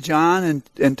 Went to John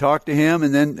and talked to him,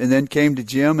 and then came to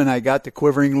Jim, and I got the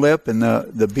quivering lip and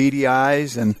the beady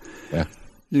eyes, and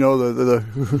the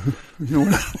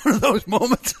one of those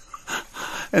moments.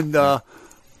 And the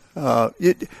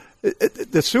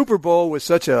Super Bowl was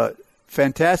such a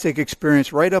fantastic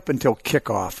experience right up until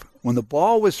kickoff, when the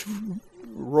ball was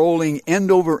rolling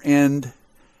end over end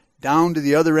down to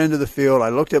the other end of the field. I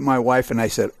looked at my wife and I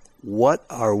said, "What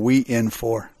are we in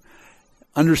for?"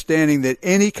 Understanding that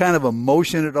any kind of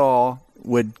emotion at all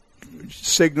would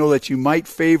signal that you might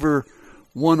favor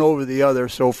one over the other.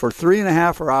 So for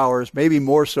 3.5 hours, maybe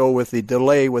more so with the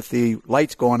delay with the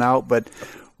lights going out, but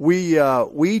we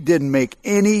didn't make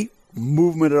any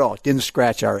movement at all. Didn't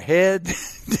scratch our head,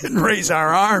 didn't raise our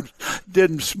arms,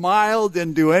 didn't smile,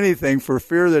 didn't do anything for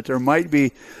fear that there might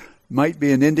be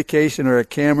an indication or a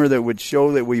camera that would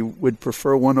show that we would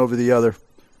prefer one over the other.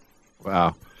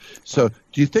 Wow. So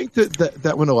do you think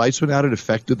that when the lights went out, it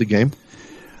affected the game?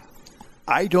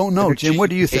 I don't know. Jim, what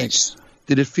do you think?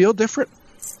 Did it feel different,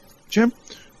 Jim?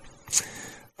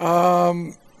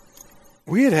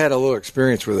 We had a little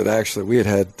experience with it, actually. We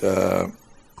had that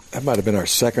might have been our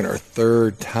second or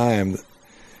third time. It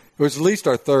was at least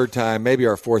our third time, maybe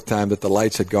our fourth time, that the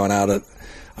lights had gone out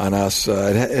on us.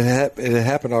 It had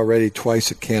happened already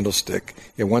twice at Candlestick.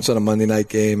 Once on a Monday night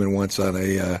game and once on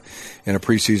in a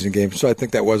preseason game. So I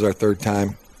think that was our third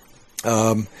time.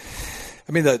 The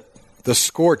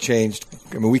score changed.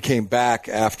 We came back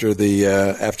after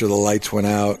the lights went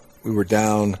out. We were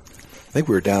down. I think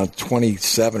we were down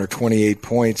 27 or 28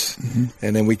 points,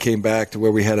 and then we came back to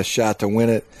where we had a shot to win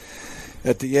it.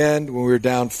 At the end, when we were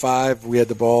down 5, we had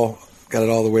the ball, got it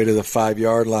all the way to the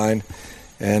 5-yard line,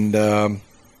 and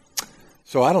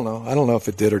so I don't know. I don't know if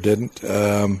it did or didn't.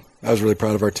 I was really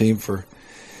proud of our team for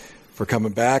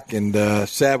coming back, and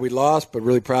sad we lost, but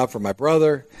really proud for my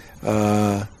brother.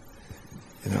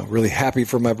 Really happy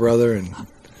for my brother,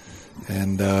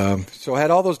 and so I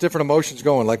had all those different emotions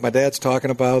going, like my dad's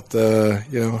talking about,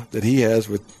 that he has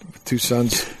with two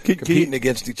sons competing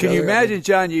against each other. Can you imagine,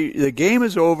 John? The game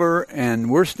is over, and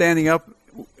we're standing up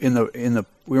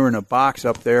we were in a box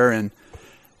up there, and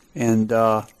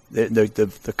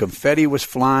the confetti was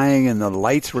flying, and the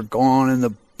lights were going, and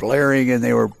the blaring, and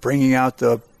they were bringing out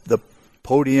the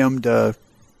podium to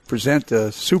present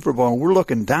the Super Bowl. And we're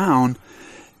looking down,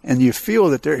 and you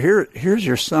feel that here's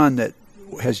your son that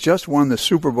has just won the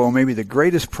Super Bowl, maybe the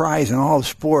greatest prize in all of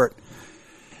sport,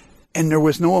 and there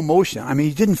was no emotion. I mean,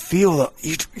 you didn't feel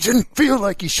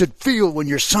like you should feel when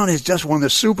your son has just won the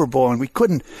Super Bowl, and we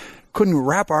couldn't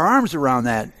wrap our arms around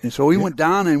that. And so we went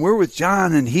down, and we're with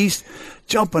John, and he's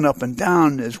jumping up and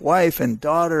down, his wife and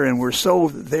daughter, and we're so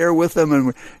there with them,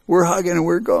 and we're hugging, and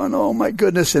we're going, oh my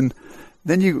goodness. And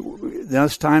then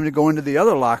it's time to go into the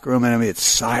other locker room, and I mean, it's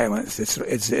silence. It's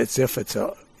if it's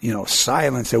a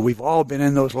silence. That we've all been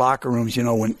in those locker rooms,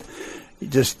 when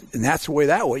and that's the way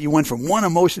you went from one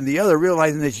emotion to the other,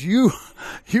 realizing that you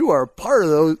are part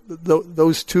of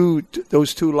those two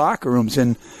locker rooms,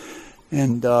 and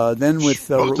then we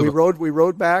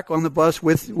rode back on the bus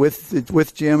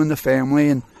with Jim and the family,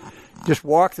 and just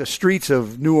walked the streets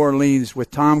of New Orleans with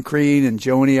Tom Crean and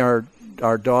Joni,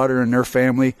 our daughter, and their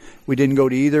family. We didn't go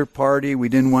to either party. We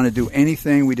didn't want to do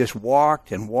anything. We just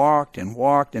walked and walked and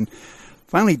walked, and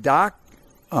finally, Doc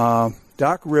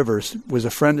Rivers was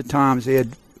a friend of Tom's. They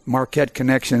had Marquette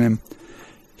connection, and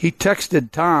he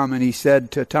texted Tom, and he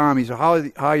said to Tom, he said,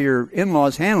 how your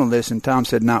in-laws handle this? And Tom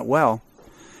said, not well.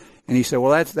 And he said,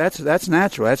 well, that's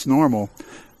natural. That's normal.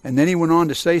 And then he went on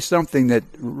to say something that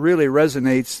really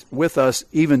resonates with us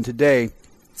even today.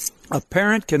 A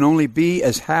parent can only be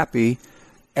as happy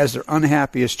as their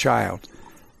unhappiest child.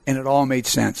 And it all made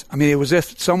sense. I mean, it was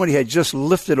as if somebody had just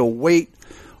lifted a weight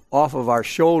off of our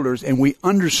shoulders, and we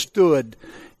understood,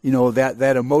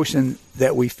 that emotion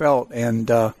that we felt.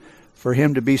 And for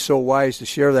him to be so wise to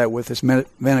share that with us meant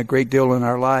a great deal in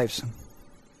our lives.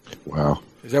 Wow.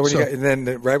 Is that when and then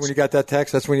right when you got that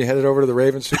text, that's when you headed over to the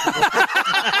Ravens Super Bowl?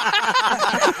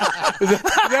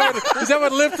 Is that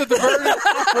what lifted the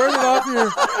burden off your...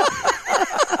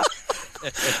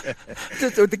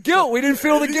 The guilt. We didn't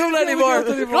feel the guilt anymore.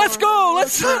 Let's go.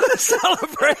 Let's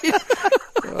celebrate.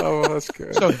 Oh, well, that's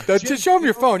good. So, just show them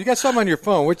your phone. You got something on your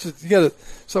phone. You got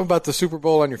something about the Super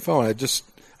Bowl on your phone. I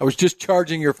was just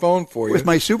charging your phone for you. With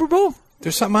my Super Bowl?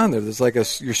 There's something on there. There's like your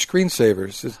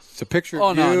screensavers. It's a picture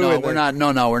of you. No, we're not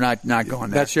going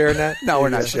there. Not sharing that? No, we're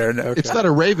not sharing that. Okay. It's not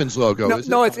a Ravens logo, is it?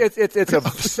 No, it's a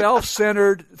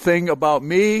self-centered thing about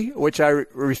me, which I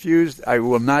refused. I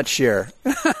will not share.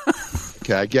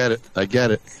 Okay, I get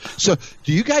it. So,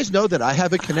 do you guys know that I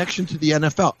have a connection to the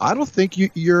NFL? I don't think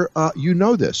you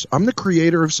know this. I'm the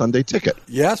creator of Sunday Ticket.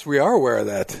 Yes, we are aware of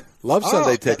that. Love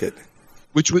Sunday Ticket.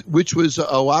 Which was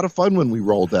a lot of fun when we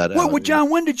rolled that out. Well, John,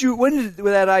 when did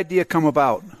that idea come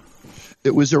about?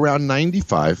 It was around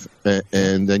 95,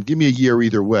 and then give me a year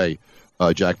either way,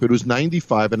 Jack. But it was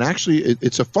 95, and actually,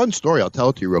 it's a fun story. I'll tell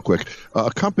it to you real quick.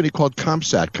 A company called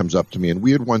ComSat comes up to me, and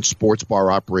we had won Sports Bar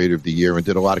Operator of the Year and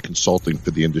did a lot of consulting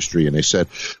for the industry. And they said,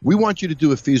 we want you to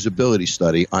do a feasibility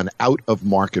study on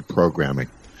out-of-market programming.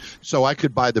 So I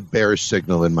could buy the Bears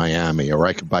signal in Miami, or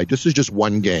I could buy – this is just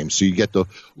one game. So you get the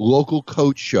local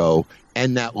coach show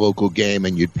and that local game,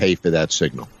 and you'd pay for that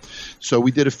signal. So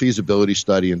we did a feasibility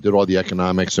study and did all the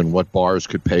economics and what bars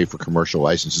could pay for commercial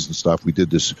licenses and stuff. We did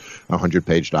this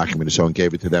 100-page document or so and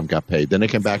gave it to them, got paid. Then they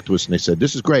came back to us and they said,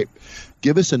 this is great.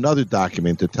 Give us another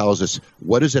document that tells us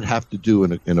what does it have to do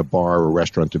in a bar or a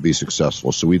restaurant to be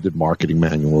successful. So we did marketing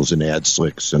manuals and ad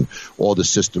slicks and all the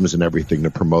systems and everything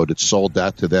to promote it, sold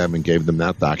that to them and gave them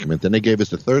that document. Then they gave us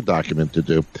the third document to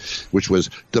do, which was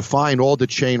define all the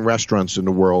chain restaurants in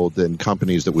the world and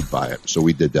companies that would buy it. So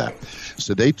we did that.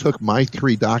 So they took my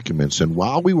 3 documents, and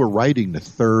while we were writing the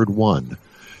third one,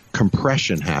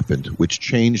 compression happened, which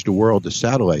changed the world of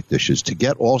satellite dishes to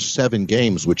get all 7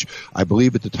 games, which I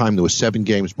believe at the time there were 7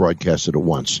 games broadcasted at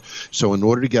once. So in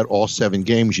order to get all 7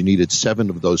 games, you needed 7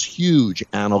 of those huge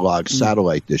analog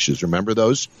satellite dishes. Remember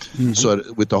those? Mm-hmm.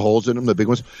 So with the holes in them, the big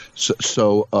ones.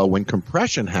 So when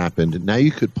compression happened, now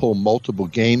you could pull multiple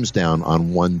games down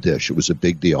on one dish. It was a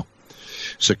big deal.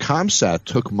 So ComSat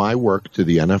took my work to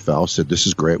the NFL, said, this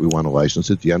is great, we want to license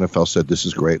it. The NFL said, this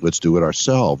is great, let's do it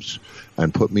ourselves,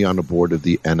 and put me on the board of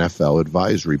the NFL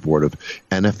Advisory Board of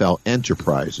NFL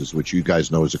Enterprises, which you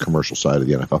guys know is the commercial side of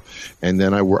the NFL. And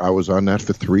then I was on that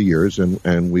for 3 years,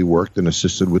 and we worked and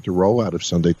assisted with the rollout of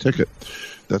Sunday Ticket.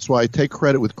 That's why I take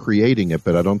credit with creating it,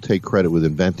 but I don't take credit with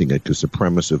inventing it, because the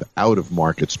premise of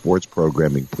out-of-market sports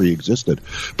programming pre-existed.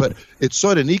 But it's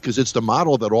sort of neat because it's the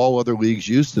model that all other leagues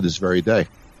use to this very day.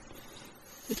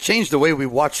 It changed the way we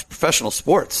watch professional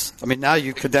sports. I mean, now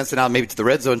you condense it out maybe to the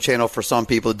Red Zone channel for some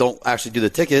people that don't actually do the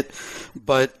ticket,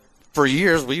 but for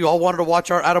years, we all wanted to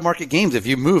watch our out-of-market games. If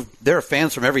you moved, there are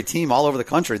fans from every team all over the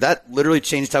country. That literally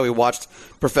changed how we watched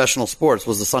professional sports,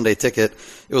 was the Sunday Ticket.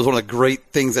 It was one of the great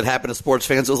things that happened to sports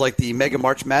fans. It was like the Mega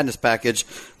March Madness package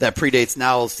that predates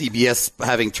now CBS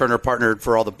having Turner partnered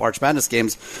for all the March Madness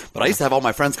games. But I used to have all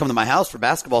my friends come to my house for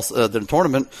basketball the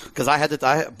tournament because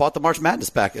I bought the March Madness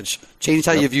package. Changed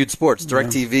how you viewed sports,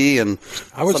 DirecTV and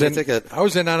Sunday Ticket. I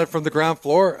was in on it from the ground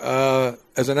floor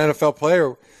as an NFL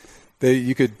player.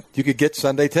 You could get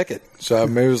Sunday Ticket. So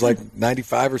maybe it was like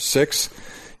 95 or 6,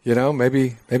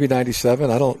 maybe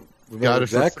 97. I don't remember got it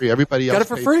exactly. For free. Everybody else got it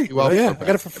for free. Well, yeah, I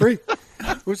got it for free.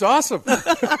 It was awesome.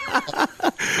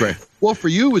 Great. Well, for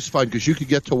you it was fun because you could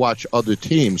get to watch other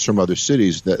teams from other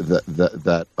cities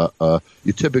that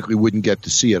you typically wouldn't get to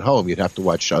see at home. You'd have to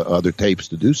watch other tapes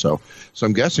to do so. So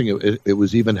I'm guessing it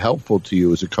was even helpful to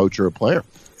you as a coach or a player.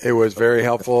 It was very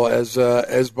helpful as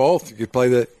both. You could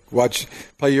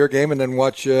play your game and then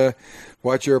watch your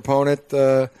opponent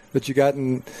that you got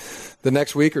in the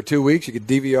next week or 2 weeks. You could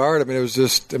DVR it.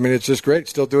 It's just great.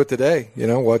 Still do it today.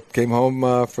 What came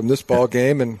home from this ball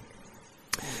game and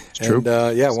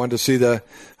wanted to see the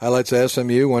highlights of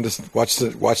SMU. Wanted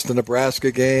to watch the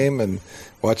Nebraska game and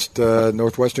watched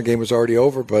Northwestern game was already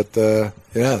over. But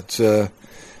it's a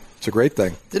great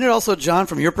thing. Didn't it also, John,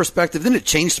 from your perspective, didn't it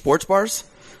change sports bars?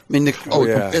 I mean,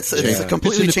 it's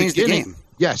completely changed the game.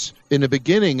 Yes. In the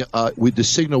beginning, the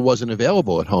signal wasn't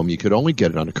available at home. You could only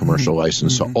get it on a commercial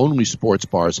license, so only sports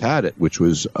bars had it, which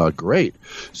was great.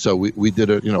 So we did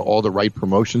all the right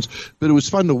promotions. But it was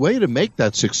fun. The way to make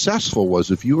that successful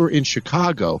was if you were in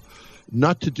Chicago,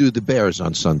 not to do the Bears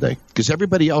on Sunday, because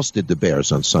everybody else did the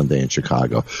Bears on Sunday in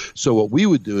Chicago. So what we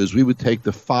would do is we would take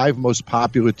the 5 most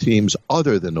popular teams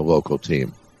other than the local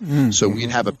team. So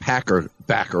we'd have a Packer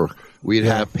backer. We'd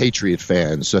have Patriot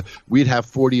fans. We'd have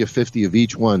 40 or 50 of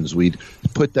each ones. We'd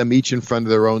put them each in front of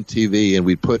their own TV, and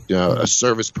we'd put a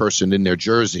service person in their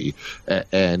jersey.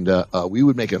 And we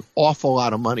would make an awful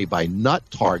lot of money by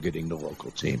not targeting the local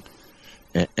team.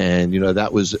 And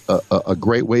that was a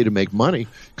great way to make money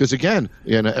because, again,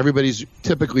 everybody's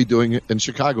typically doing it in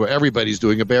Chicago. Everybody's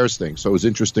doing a Bears thing, so it was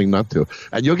interesting not to.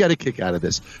 And you'll get a kick out of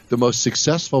this. The most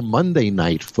successful Monday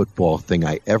night football thing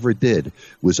I ever did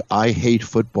was I Hate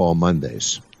Football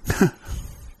Mondays.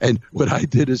 And what I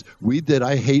did is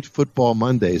I Hate Football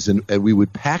Mondays, and we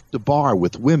would pack the bar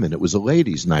with women. It was a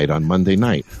ladies' night on Monday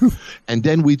night. And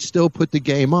then we'd still put the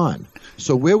game on.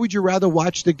 So where would you rather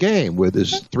watch the game? Where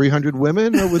there's 300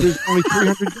 women or where there's only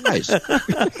 300 guys?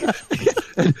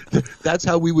 And that's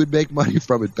how we would make money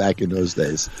from it back in those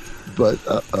days. But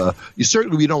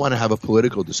we don't want to have a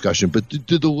political discussion, but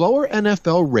do the lower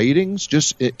NFL ratings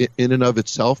just in and of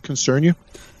itself concern you?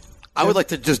 I would like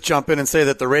to just jump in and say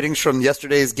that the ratings from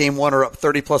yesterday's Game 1 are up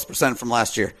 30+% from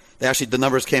last year. The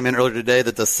numbers came in earlier today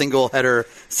that the single-header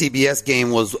CBS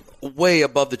game was way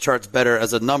above the charts better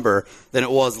as a number than it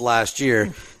was last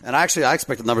year. And I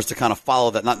expect the numbers to kind of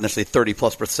follow that, not necessarily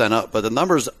 30+% up, but the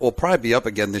numbers will probably be up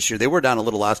again this year. They were down a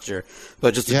little last year,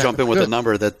 but just to jump in with a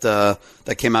number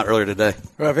that came out earlier today.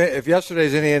 Well, if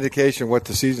yesterday's any indication what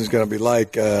the season's going to be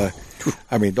like,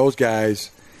 those guys,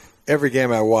 every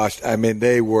game I watched,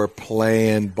 they were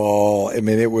playing ball.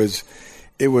 It was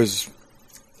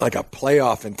like a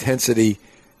playoff intensity,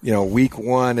 week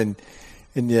one, and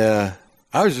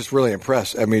I was just really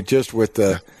impressed. Just with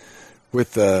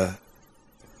the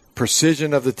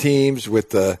precision of the teams, with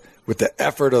the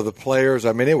effort of the players.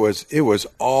 It was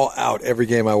all out every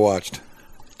game I watched.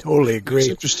 Totally agree. It's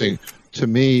interesting to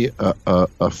me.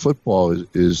 Football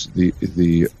is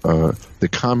the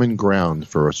common ground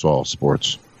for us all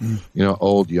sports.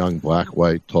 Old, young, black,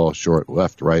 white, tall, short,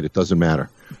 left, right. It doesn't matter.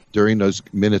 During those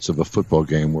minutes of a football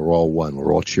game, we're all one.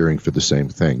 We're all cheering for the same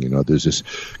thing. There's this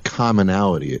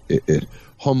commonality. It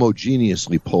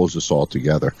homogeneously pulls us all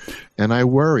together. And I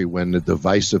worry when the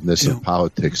divisiveness of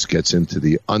politics gets into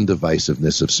the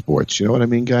undivisiveness of sports. You know what I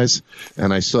mean, guys?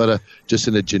 And I sort of, just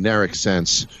in a generic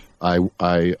sense, I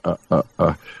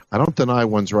don't deny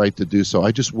one's right to do so.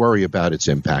 I just worry about its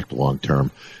impact long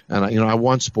term. And I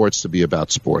want sports to be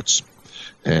about sports.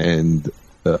 And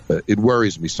it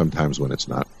worries me sometimes when it's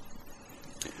not.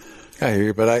 I hear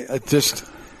you, but I just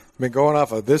going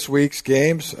off of this week's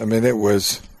games, it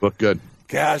was looked good.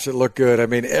 Gosh, it looked good.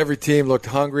 Every team looked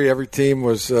hungry. Every team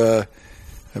was, they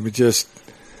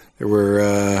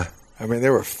were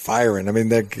firing.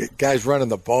 The guys running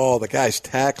the ball, the guys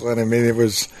tackling. It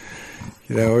was,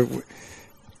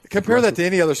 compare that to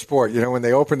any other sport. When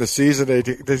they open the season, they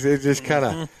just kind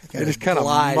of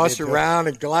muss around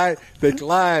and glide. They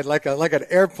glide like an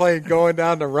airplane going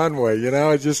down the runway.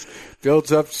 It just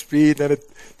builds up speed, then it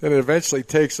eventually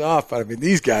takes off.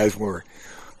 These guys were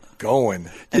going.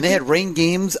 And they had rain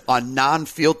games on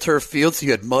non-field turf fields, so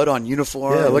you had mud on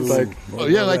uniforms. Yeah, it looked like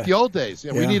like the old days.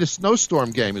 Yeah, we need a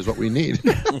snowstorm game is what we need.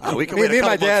 Me and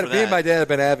my dad have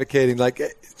been advocating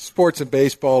sports and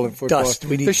baseball and football. Dust.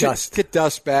 We need dust. Get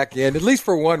dust back in, at least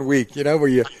for 1 week, where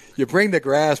you bring the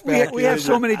grass back. We have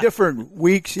so many different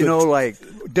weeks,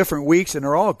 different weeks, and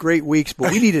they're all great weeks,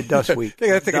 but we need a dust week. They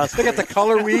got the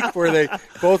color week where they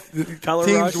both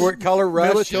teams work color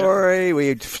rush. Military,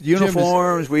 we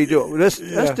uniforms, we do it.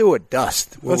 Let's do a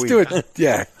dust. Let's do it.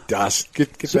 Yeah, dust.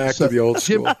 Get back to the old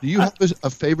school. Jim, do you have a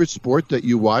favorite sport that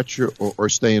you watch or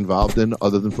stay involved in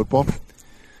other than football?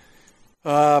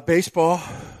 Baseball.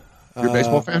 You're a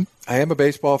baseball fan? I am a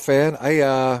baseball fan.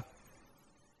 I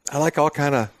like all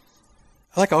kind of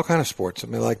sports. I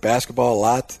like basketball a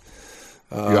lot.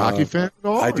 You a hockey fan at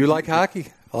all? I do like hockey.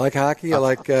 I like hockey. I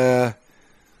like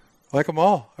them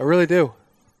all. I really do.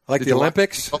 I like the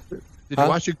Olympics. Did you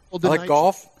watch the Golden Knights? I like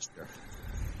golf.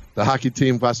 The hockey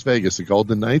team, Las Vegas, the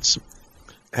Golden Knights.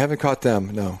 I haven't caught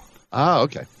them. No. Ah,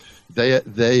 okay.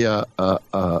 They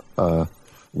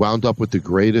wound up with the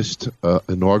greatest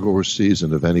inaugural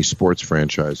season of any sports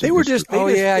franchise. I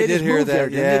did hear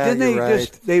that. Yeah, didn't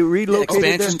right. They relocated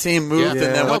the expansion team moved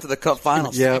and then went to the Cup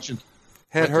Finals. Yeah,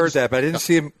 had heard that, but I didn't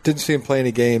see him play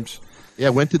any games. Yeah,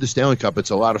 went to the Stanley Cup. It's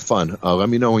a lot of fun. Let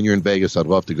me know when you're in Vegas. I'd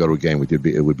love to go to a game with you.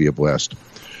 It would be a blast.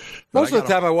 Most of the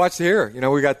time I watch here.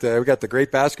 We got the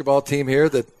great basketball team here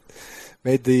that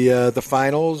made the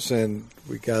finals, and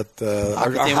we got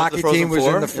our hockey team was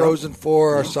in the Frozen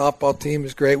Four. Our softball team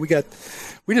is great. We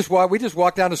just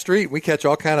walk down the street. We catch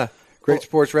all kind of great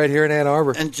sports right here in Ann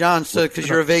Arbor. And John, so because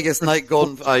you're a Vegas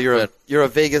Golden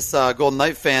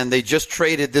Knight fan, they just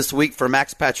traded this week for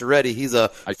Max Pacioretty. He's a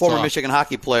former Michigan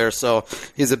hockey player, so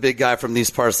he's a big guy from these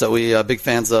parts that we big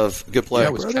fans of. Good player. Yeah,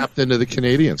 was captain of the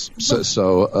Canadians,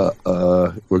 so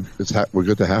we're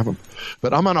good to have him.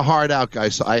 But I'm on a hard out,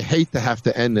 guys. So I hate to have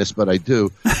to end this, but I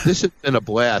do. This has been a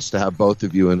blast to have both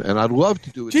of you, and I'd love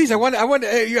to do it. Geez, I want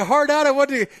you're hard out.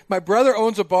 My brother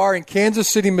owns a bar in Kansas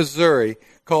City, Missouri,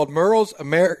 called Merle's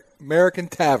American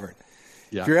Tavern.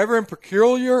 Yeah. If you're ever in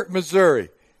Peculiar, Missouri,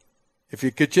 If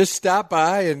you could just stop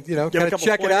by and, kind of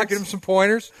check it out, get him some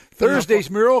pointers. Thursdays,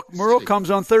 Merle comes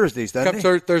on Thursdays, doesn't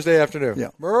he? Thursday afternoon. Yeah.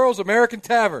 Merle's American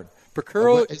Tavern,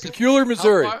 Peculiar,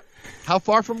 Missouri. How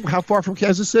far from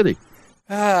Kansas City?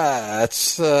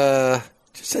 It's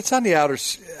on the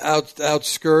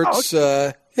outskirts.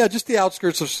 Just the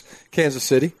outskirts of Kansas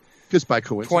City. Just by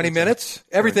coincidence. 20 minutes.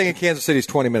 Everything in Kansas City is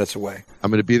 20 minutes away. I'm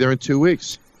going to be there in 2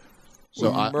 weeks. So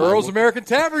Merle's American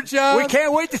Tavern, John. We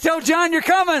can't wait to tell John you're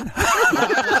coming.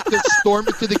 Storm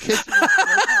into the kitchen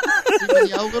and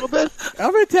yell a little bit.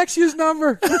 I'm going to text you his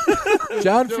number.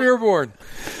 John Fearborn.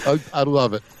 I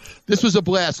love it. This was a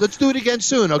blast. Let's do it again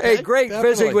soon, okay? Hey, great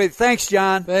visiting with you. Thanks,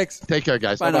 John. Thanks. Take care,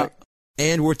 guys. Bye now.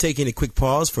 And we're taking a quick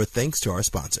pause for thanks to our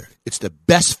sponsor. It's the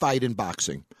best fight in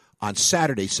boxing. On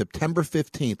Saturday, September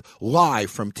 15th, live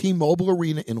from T-Mobile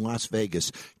Arena in Las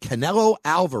Vegas, Canelo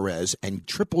Alvarez and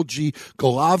Triple G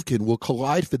Golovkin will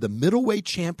collide for the middleweight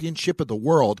championship of the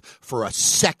world for a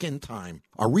second time.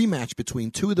 A rematch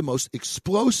between two of the most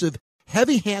explosive,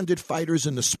 heavy-handed fighters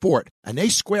in the sport, and they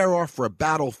square off for a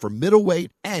battle for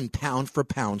middleweight and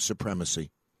pound-for-pound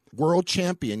supremacy. World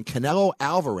champion Canelo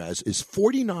Alvarez is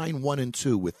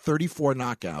 49-1-2 with 34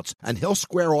 knockouts, and he'll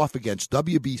square off against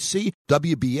WBC,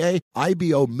 WBA,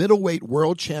 IBO middleweight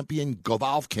world champion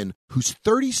Golovkin, who's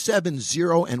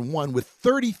 37-0-1 with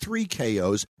 33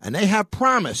 KOs, and they have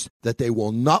promised that they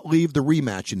will not leave the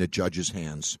rematch in the judges'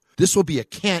 hands. This will be a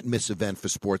can't-miss event for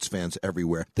sports fans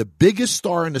everywhere. The biggest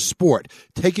star in the sport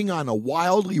taking on a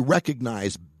wildly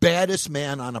recognized baddest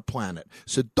man on the planet.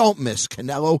 So don't miss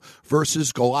Canelo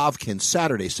versus Golovkin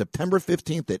Saturday, September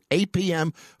 15th at 8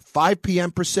 p.m., 5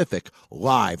 p.m. Pacific,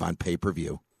 live on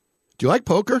pay-per-view. Do you like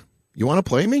poker? You want to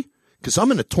play me? Because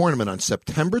I'm in a tournament on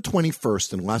September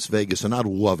 21st in Las Vegas, and I'd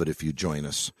love it if you join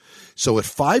us. So at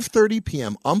 5:30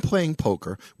 p.m., I'm playing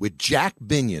poker with Jack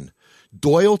Binion,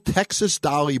 Doyle Texas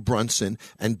Dolly Brunson,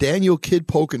 and Daniel Kid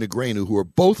Poconegrenu, who are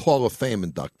both Hall of Fame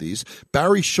inductees,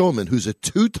 Barry Shulman, who's a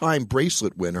two-time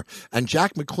bracelet winner, and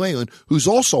Jack McClellan, who's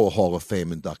also a Hall of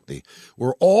Fame inductee.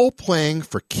 We're all playing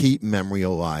for Keep Memory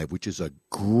Alive, which is a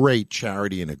great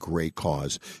charity and a great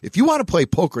cause. If you want to play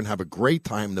poker and have a great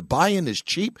time, the buy-in is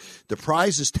cheap, the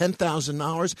prize is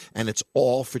 $10,000, and it's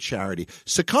all for charity.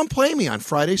 So come play me on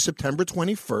Friday, September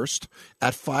 21st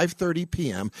at 5:30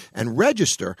 p.m. and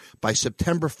register by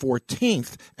September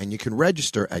 14th, and you can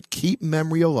register at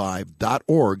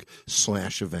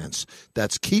keepmemoryalive.org/events.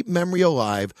 That's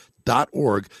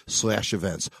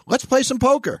keepmemoryalive.org/events. Let's play some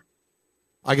poker.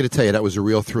 I got to tell you, that was a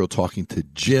real thrill talking to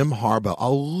Jim Harbaugh, a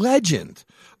legend.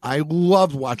 I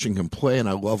loved watching him play, and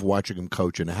I love watching him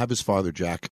coach. And to have his father,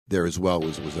 Jack, there as well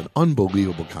was an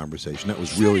unbelievable conversation. That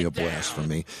was really a blast for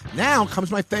me. Now comes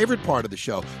my favorite part of the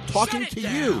show, talking to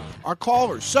you, our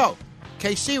callers. So,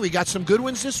 KC, we got some good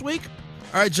ones this week?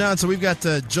 All right, John, so we've got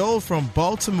Joel from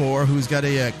Baltimore who's got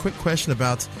a quick question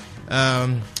about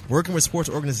working with sports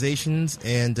organizations,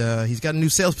 and he's got a new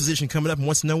sales position coming up and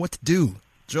wants to know what to do.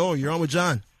 Joel, you're on with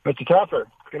John. Mr. Taffer,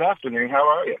 good afternoon. How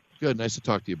are you? Good. Nice to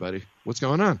talk to you, buddy. What's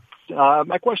going on?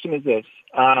 My question is this.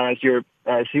 As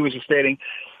he was just stating,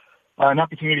 an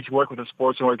opportunity to work with a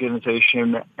sports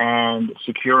organization and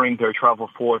securing their travel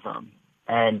for them.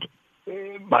 And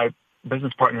my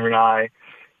business partner and I,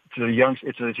 it's a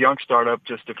young startup,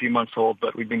 just a few months old,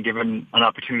 but we've been given an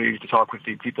opportunity to talk with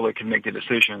the people that can make the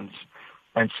decisions.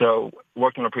 And so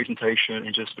worked on a presentation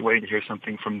and just waiting to hear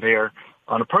something from there.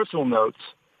 On a personal note,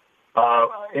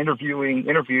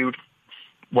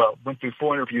 went through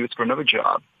 4 interviews for another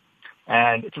job,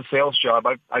 and it's a sales job.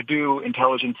 I do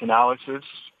intelligence analysis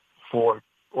for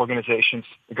organizations,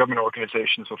 government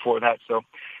organizations before that. So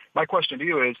my question to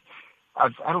you is,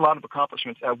 I've had a lot of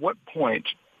accomplishments. At what point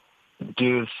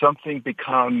does something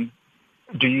become,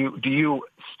 do you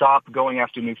stop going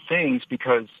after new things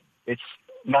because it's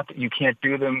not that you can't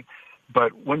do them,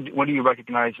 but when do you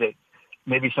recognize that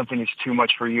maybe something is too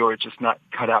much for you or it's just not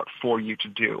cut out for you to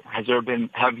do? Have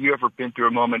you ever been through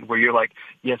a moment where you're like,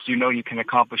 yes, you know you can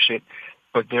accomplish it,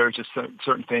 but there are just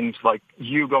certain things like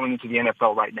you going into the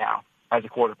NFL right now as a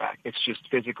quarterback. It's just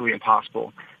physically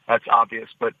impossible. That's obvious.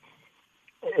 But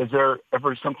is there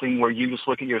ever something where you just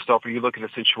look at yourself or you look at a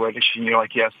situation and you're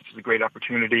like, yes, this is a great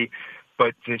opportunity,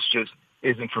 but this just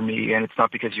isn't for me, and it's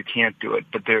not because you can't do it,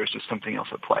 but there's just something else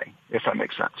at play, if that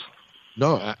makes sense?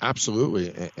 No,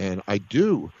 absolutely. And I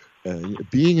do.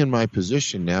 Being in my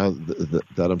position now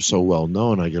that I'm so well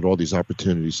known, I get all these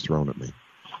opportunities thrown at me.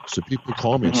 So people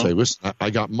call me and say, listen,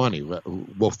 I got money.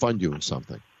 We'll fund you in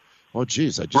something. Oh,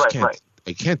 geez, I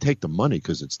can't take the money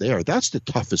because it's there. That's the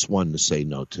toughest one to say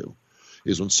no to,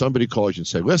 is when somebody calls you and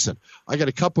say, listen, I got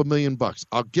a couple $1 million.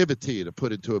 I'll give it to you to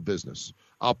put into a business.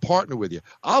 I'll partner with you.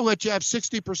 I'll let you have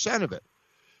 60% of it.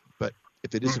 But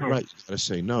if it isn't right, you got to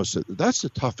say no. So that's the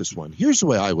toughest one. Here's the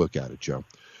way I look at it, Joe.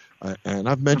 And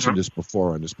I've mentioned this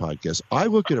before on this podcast. I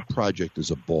look at a project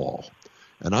as a ball,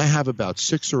 and I have about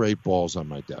 6 or 8 balls on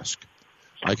my desk.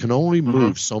 I can only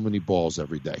move so many balls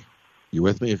every day. You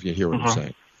with me? If you hear what I'm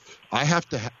saying, I have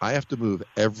to move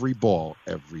every ball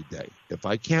every day. If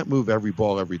I can't move every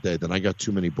ball every day, then I got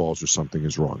too many balls or something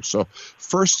is wrong. So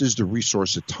first is the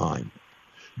resource of time.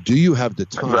 Do you have the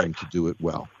time to do it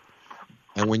well?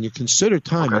 And when you consider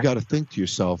time, you got to think to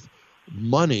yourself,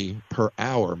 money per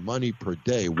hour, money per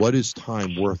day, what is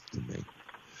time worth to me?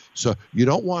 So you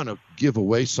don't want to give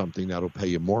away something that'll pay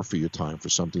you more for your time for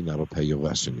something that'll pay you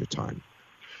less in your time.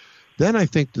 Then I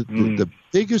think that the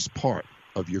biggest part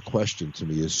of your question to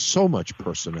me is so much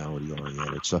personality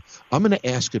oriented. So I'm going to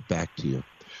ask it back to you.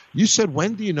 You said,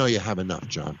 when do you know you have enough,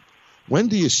 John? When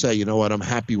do you say, you know what, I'm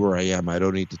happy where I am. I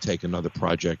don't need to take another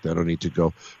project. I don't need to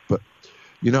go. But,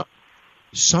 you know,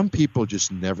 some people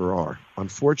just never are.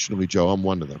 Unfortunately, Joe, I'm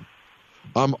one of them.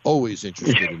 I'm always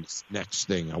interested in the next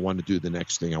thing. I want to do the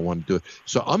next thing. I want to do it.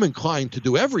 So I'm inclined to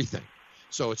do everything.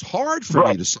 So it's hard for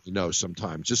me to say no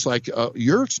sometimes, just like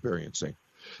you're experiencing.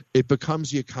 It becomes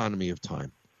the economy of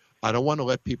time. I don't want to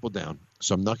let people down,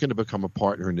 so I'm not going to become a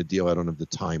partner in a deal I don't have the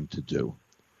time to do.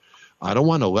 I don't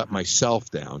want to let myself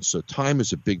down, so time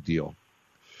is a big deal.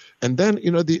 And then,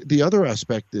 you know, the other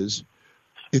aspect is,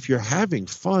 if you're having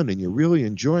fun and you're really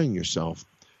enjoying yourself,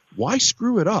 why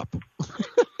screw it up?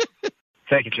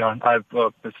 Thank you, John.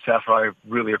 Mr. Taffer, I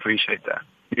really appreciate that.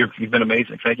 You've been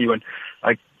amazing. Thank you. And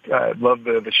I love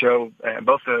the show,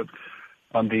 both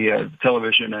on the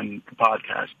television and the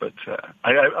podcast. But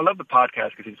I love the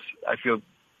podcast because I feel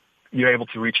you're able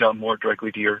to reach out more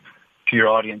directly to your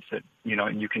audience, that, you know,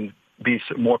 and you can be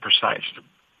more precise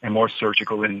and more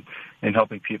surgical in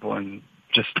helping people. And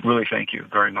just really thank you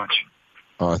very much.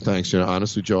 Thanks. You know,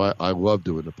 honestly, Joe, I love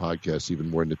doing the podcast even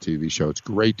more than the TV show. It's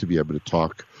great to be able to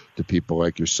talk to people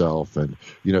like yourself, and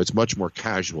you know, it's much more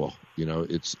casual. You know,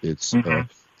 it's.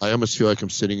 I almost feel like I'm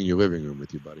sitting in your living room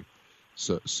with you, buddy.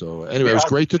 So anyway, it was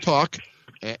great to talk,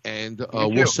 and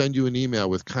we'll send you an email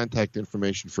with contact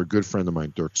information for a good friend of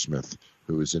mine, Dirk Smith,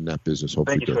 who is in that business.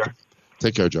 Hopefully, thank you, Dirk. Sir.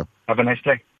 Take care, Joe. Have a nice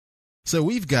day. So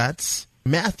we've got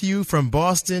Matthew from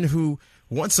Boston who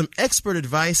wants some expert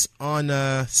advice on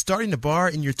starting a bar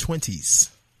in your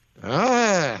 20s.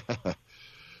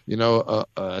 You know,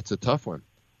 that's a tough one.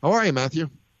 How are you, Matthew?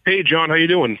 Hey, John. How you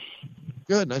doing?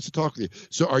 Good. Nice to talk with you.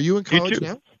 So are you in college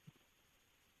now?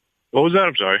 What was that?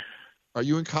 I'm sorry. Are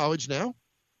you in college now?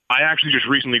 I actually just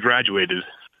recently graduated.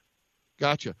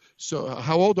 Gotcha. So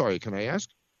how old are you, can I ask?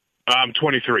 I'm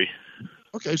 23.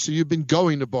 Okay, so you've been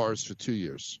going to bars for 2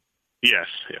 years. Yes.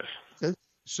 Okay.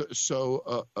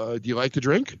 So do you like to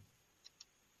drink?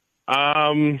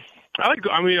 I like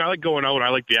going out. I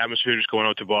like the atmosphere, just going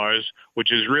out to bars,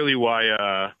 which is really why.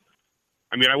 I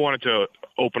wanted to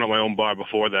open up my own bar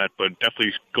before that, but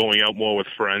definitely going out more with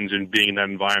friends and being in that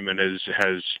environment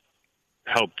has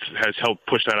helped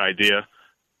push that idea.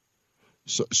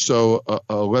 So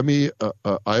let me.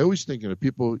 I always think,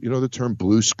 people, the term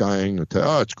blue skying.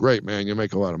 Oh, it's great, man. You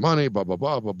make a lot of money. Blah blah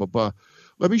blah blah blah blah.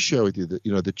 Let me share with you that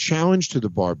the challenge to the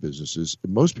bar business is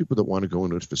most people that want to go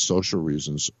into it for social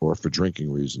reasons or for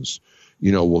drinking reasons,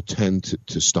 will tend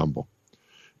to stumble,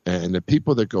 and the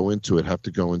people that go into it have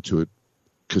to go into it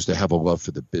because they have a love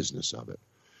for the business of it.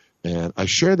 And I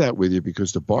share that with you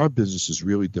because the bar business is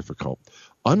really difficult.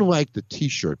 Unlike the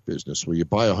T-shirt business, where you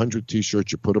buy 100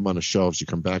 T-shirts, you put them on the shelves, you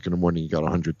come back in the morning, you got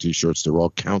 100 T-shirts, they're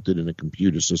all counted in a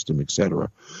computer system,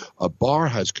 etc. A bar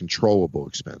has controllable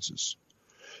expenses.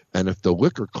 And if the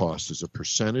liquor cost as a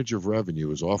percentage of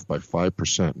revenue is off by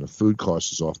 5% and the food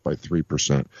cost is off by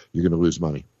 3%, you're going to lose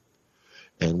money.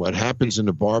 And what happens in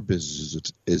the bar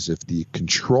business is if the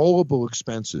controllable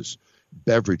expenses,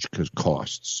 beverage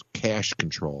costs, cash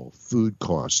control, food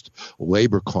cost,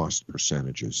 labor cost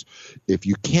percentages, if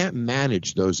you can't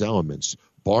manage those elements,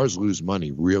 bars lose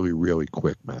money really, really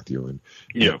quick, Matthew.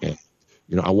 And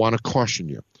I want to caution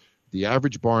you. The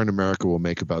average bar in America will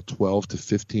make about 12 to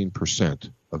 15%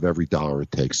 of every dollar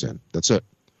it takes in. That's it.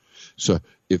 So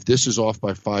if this is off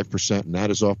by 5% and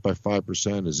that is off by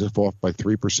 5%, as if off by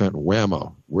 3%,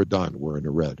 whammo, we're done. We're in the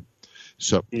red.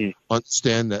 So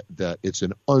understand that it's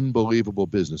an unbelievable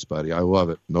business, buddy. I love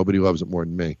it. Nobody loves it more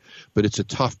than me. But it's a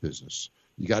tough business.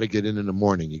 You got to get in the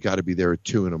morning. You got to be there at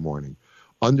 2 a.m.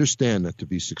 Understand that to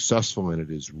be successful in it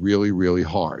is really, really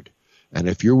hard. And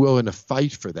if you're willing to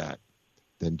fight for that,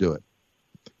 then do it.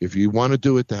 If you want to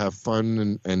do it to have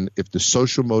fun and if the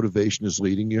social motivation is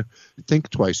leading you, think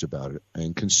twice about it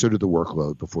and consider the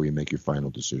workload before you make your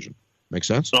final decision. Make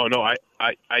sense? No,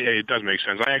 it does make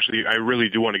sense. I really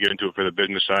do want to get into it for the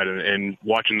business side, and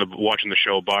watching the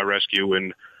show Bar Rescue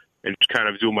and kind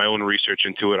of do my own research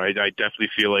into it. I definitely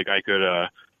feel like I could,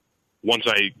 once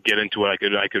I get into it,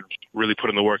 I could really put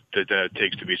in the work that it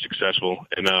takes to be successful.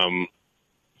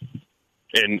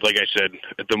 And like I said,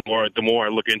 the more I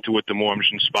look into it, the more I'm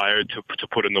just inspired to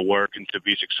put in the work and to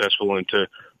be successful and to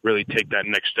really take that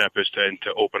next step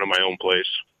to open up my own place.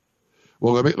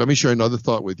 Well, let me share another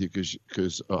thought with you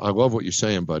because I love what you're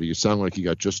saying, buddy. You sound like you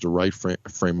got just the right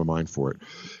frame of mind for it.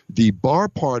 The bar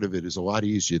part of it is a lot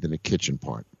easier than the kitchen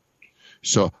part.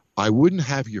 So I wouldn't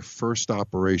have your first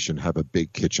operation have a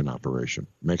big kitchen operation.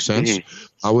 Make sense?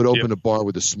 Mm-hmm. I would open a bar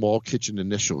with a small kitchen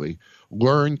initially,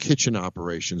 learn kitchen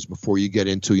operations before you get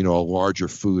into, a larger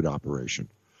food operation.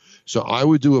 So I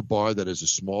would do a bar that is a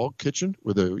small kitchen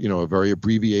with a very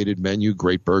abbreviated menu,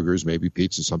 great burgers, maybe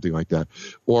pizza, something like that.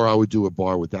 Or I would do a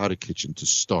bar without a kitchen to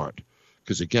start.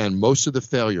 Because, again, most of the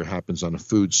failure happens on the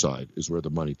food side is where the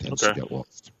money tends to get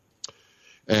lost.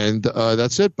 And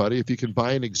that's it, buddy. If you can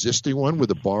buy an existing one where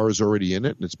the bar is already in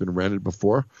it and it's been rented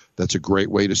before, that's a great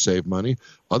way to save money.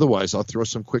 Otherwise, I'll throw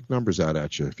some quick numbers out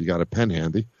at you if you got a pen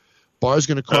handy. Bar is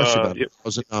going to cost you about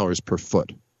 $1,000 per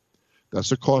foot. That's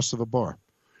the cost of a bar.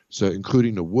 So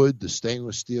including the wood, the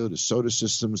stainless steel, the soda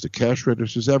systems, the cash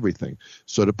registers, everything.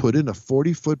 So to put in a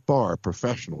 40-foot bar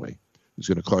professionally is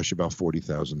going to cost you about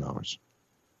 $40,000.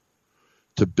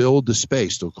 To build the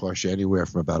space, it'll cost you anywhere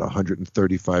from about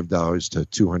 $135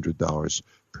 to $200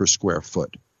 per square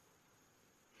foot.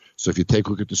 So if you take a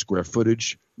look at the square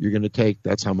footage you're going to take,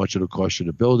 that's how much it'll cost you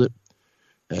to build it,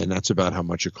 and that's about how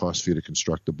much it costs for you to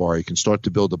construct the bar. You can start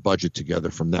to build a budget together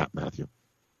from that, Matthew.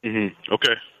 Mm-hmm.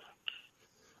 Okay.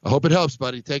 I hope it helps,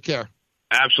 buddy. Take care.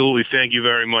 Absolutely. Thank you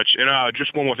very much. And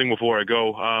just one more thing before I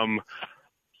go.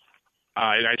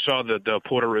 I saw the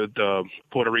Puerto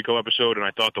Rico episode, and I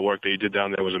thought the work that you did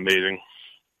down there was amazing.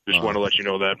 Just want to let you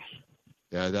know that.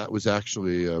 Yeah, that was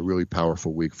actually a really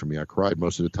powerful week for me. I cried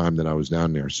most of the time that I was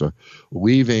down there. So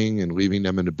leaving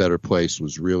them in a better place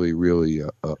was really, really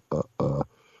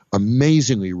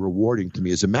amazingly rewarding to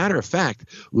me. As a matter of fact,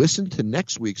 listen to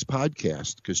next week's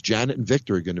podcast because Janet and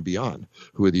Victor are going to be on,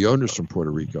 who are the owners from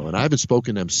Puerto Rico. And I haven't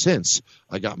spoken to them since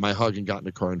I got my hug and got in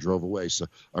the car and drove away. So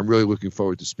I'm really looking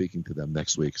forward to speaking to them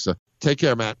next week. So take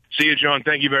care, Matt. See you, John.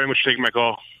 Thank you very much for taking my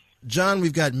call. John,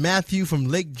 we've got Matthew from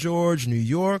Lake George, New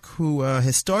York, who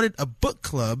has started a book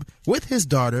club with his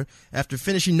daughter after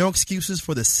finishing No Excuses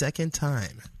for the second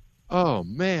time. Oh,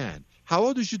 man. How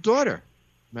old is your daughter,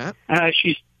 Matt?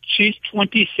 She's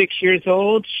 26 years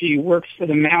old. She works for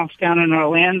the Mouse down in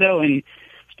Orlando and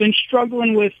has been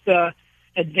struggling with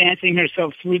advancing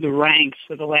herself through the ranks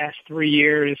for the last 3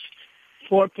 years.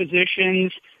 4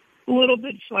 positions, a little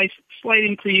bit slight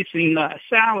increase in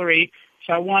salary.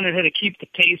 So I wanted her to keep the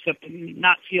pace up and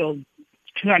not feel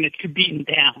kind of beaten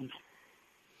down.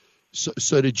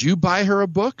 So did you buy her a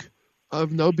book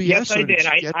of No BS? Yes, I did.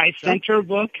 I sent her a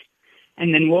book,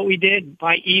 and then what we did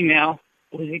by email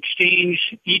was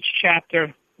exchange each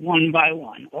chapter one by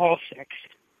one, all 6.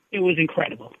 It was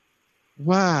incredible.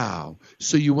 Wow.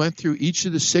 So you went through each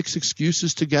of the 6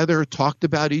 excuses together, talked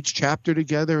about each chapter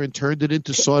together, and turned it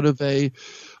into sort of a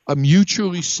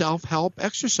mutually self-help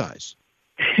exercise.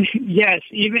 Yes.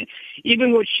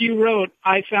 Even what she wrote,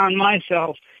 I found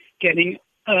myself getting,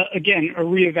 again, a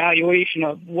reevaluation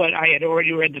of what I had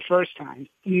already read the first time.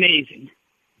 Amazing.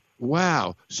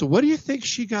 Wow. So what do you think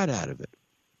she got out of it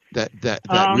that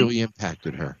really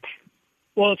impacted her?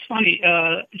 Well, it's funny.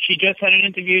 She just had an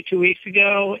interview 2 weeks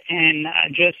ago and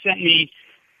just sent me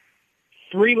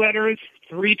 3 letters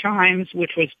 3 times,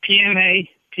 which was PMA,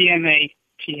 PMA,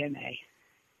 PMA.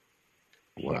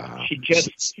 Wow.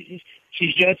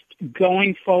 She's just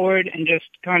going forward and just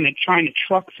kind of trying to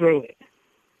truck through it.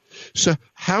 So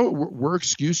how were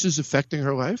excuses affecting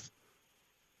her life?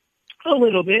 A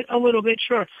little bit,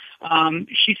 sure.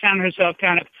 She found herself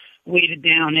kind of weighted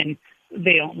down, and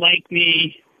they don't like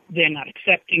me. They're not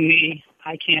accepting me.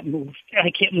 I can't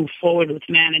move forward with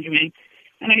management.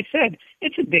 And I said,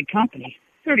 it's a big company,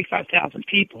 35,000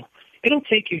 people. It'll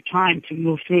take you time to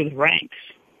move through the ranks.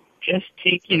 Just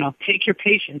take your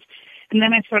patience. And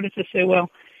then I started to say, well,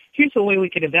 here's a way we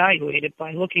could evaluate it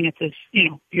by looking at this,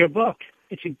 your book.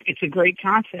 It's a great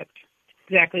concept.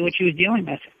 Exactly what she was dealing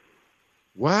with.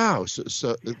 Wow.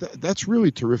 So that's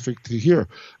really terrific to hear.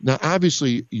 Now,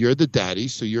 obviously, you're the daddy,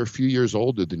 so you're a few years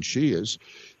older than she is.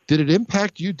 Did it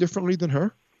impact you differently than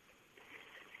her?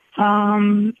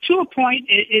 To a point,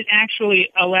 it actually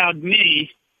allowed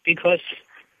me, because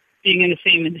being in the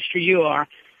same industry you are,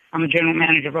 I'm a general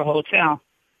manager of a hotel.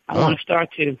 I want to start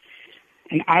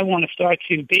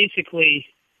to basically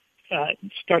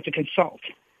start to consult.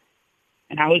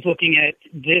 And I was looking at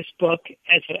this book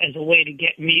as a way to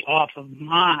get me off of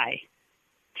my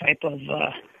type of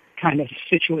kind of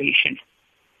situation.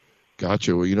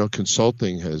 Gotcha. Well,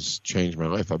 consulting has changed my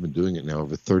life. I've been doing it now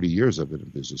over 30 years. I've been in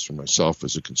business for myself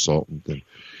as a consultant. And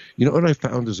you know what I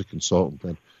found as a consultant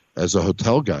and as a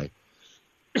hotel guy?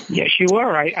 Yes, you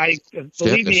were. I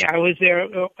believe me, I was there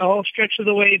all stretch of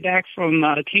the way back from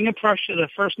King of Prussia, the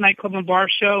first nightclub and bar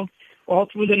show, all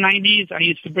through the 90s. I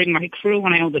used to bring my crew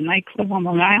when I owned a nightclub on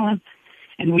Long Island,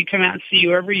 and we'd come out and see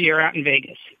you every year out in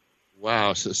Vegas.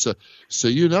 Wow. So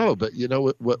but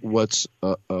what's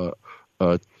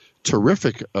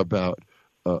terrific about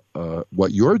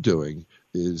what you're doing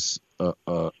is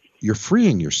you're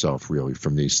freeing yourself really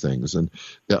from these things. And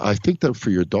I think that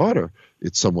for your daughter,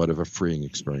 it's somewhat of a freeing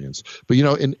experience. But,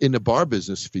 in the bar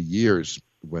business for years,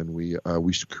 when we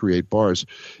used to create bars,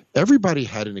 everybody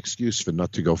had an excuse for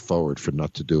not to go forward, for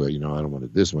not to do it. I don't want to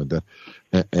this one,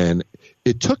 that. And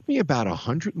it took me about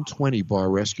 120 bar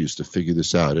rescues to figure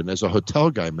this out. And as a hotel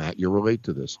guy, Matt, you relate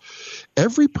to this.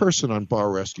 Every person on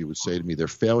Bar Rescue would say to me, they're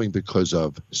failing because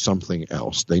of something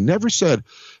else. They never said,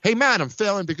 hey, Matt, I'm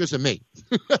failing because of me.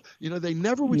 They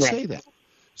never would say that.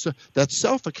 So that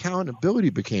self-accountability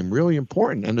became really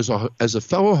important. And as a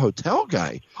fellow hotel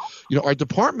guy, our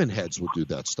department heads will do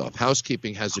that stuff.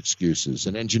 Housekeeping has excuses,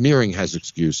 and engineering has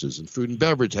excuses, and food and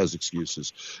beverage has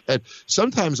excuses. And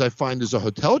sometimes I find as a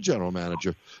hotel general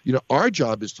manager, our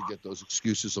job is to get those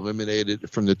excuses eliminated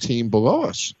from the team below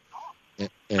us.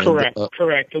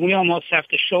 Correct. And we almost have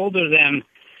to shoulder them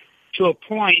to a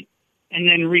point and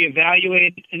then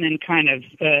reevaluate and then kind of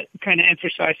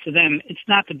emphasize to them, it's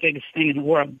not the biggest thing in the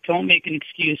world. Don't make an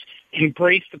excuse.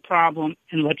 Embrace the problem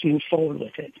and let's move forward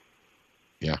with it.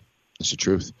 Yeah, that's the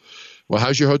truth. Well,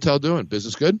 how's your hotel doing?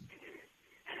 Business good?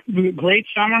 Great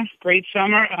summer.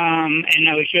 And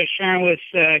I was just sharing with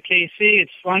KC,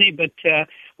 it's funny, but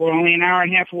we're only an hour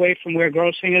and a half away from where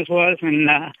Grossingers was, and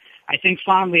I think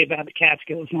fondly about the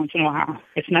Catskills once in a while.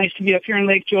 It's nice to be up here in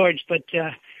Lake George, but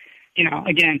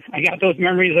again, I got those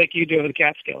memories like you do of the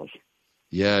Catskills.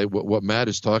 Yeah, what Matt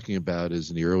is talking about is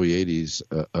in the early 80s,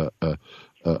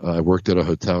 I worked at a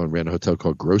hotel and ran a hotel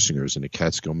called Grossingers in the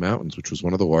Catskill Mountains, which was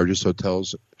one of the largest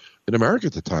hotels in America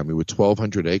at the time. We were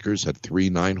 1,200 acres, had 3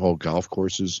 9-hole golf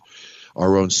courses,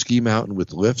 our own ski mountain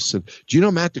with lifts. And do you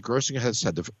know, Matt, the Grossingers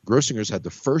had the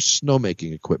first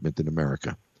snowmaking equipment in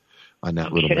America on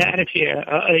that little mountain. Get out of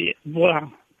here.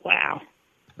 Wow.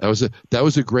 That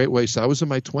was a great way. So I was in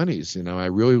my 20s. I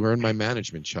really learned my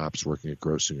management chops working at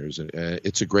Grossingers, and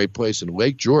it's a great place. And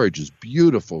Lake George is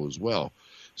beautiful as well.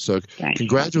 So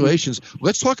congratulations.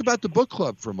 Let's talk about the book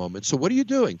club for a moment. So what are you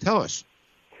doing? Tell us.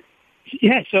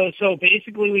 Yeah, so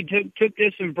basically we took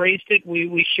this, embraced it.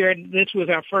 We shared this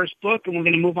with our first book, and we're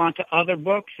going to move on to other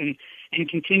books and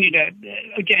continue to,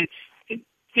 again,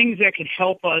 things that could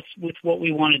help us with what we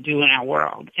want to do in our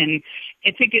world. And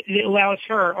I think it allows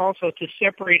her also to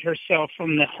separate herself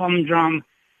from the humdrum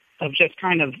of just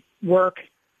kind of work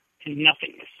and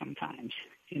nothingness sometimes,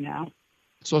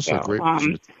 It's also a great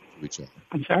reason to talk to each other.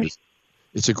 I'm sorry?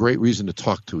 It's a great reason to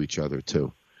talk to each other,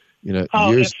 too.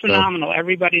 It's phenomenal.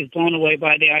 Everybody's blown away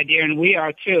by the idea, and we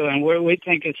are, too. And we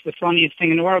think it's the funniest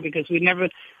thing in the world because we never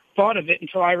thought of it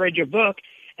until I read your book,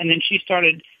 and then she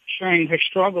started sharing her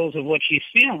struggles of what she's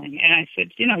feeling. And I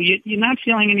said, you're not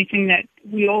feeling anything that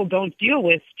we all don't deal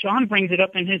with. John brings it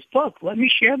up in his book. Let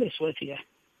me share this with you.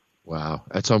 Wow,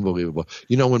 that's unbelievable.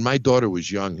 When my daughter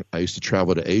was young, I used to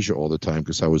travel to Asia all the time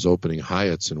because I was opening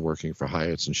Hyatts and working for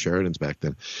Hyatts and Sheratons back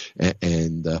then.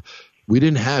 And we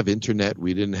didn't have internet.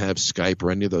 We didn't have Skype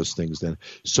or any of those things then.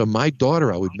 So my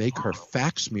daughter, I would make her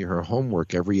fax me her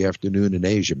homework every afternoon in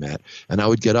Asia, Matt. And I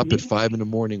would get up at 5 in the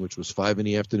morning, which was 5 in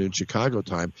the afternoon Chicago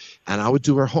time, and I would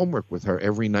do her homework with her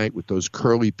every night with those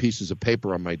curly pieces of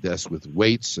paper on my desk with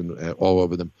weights and all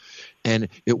over them. And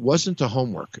it wasn't a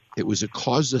homework. It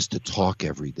caused us to talk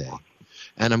every day.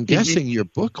 And I'm guessing your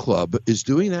book club is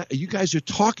doing that. You guys are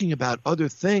talking about other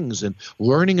things and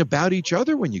learning about each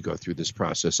other when you go through this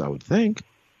process, I would think.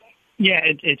 Yeah,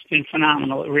 it's been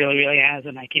phenomenal. It really, really has,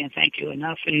 and I can't thank you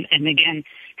enough. And again,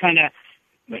 kind of,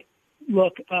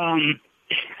 look,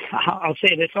 I'll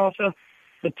say this also,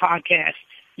 the podcast,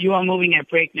 you are moving at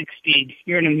breakneck speed.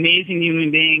 You're an amazing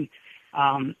human being.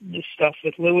 This stuff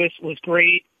with Lewis was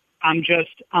great.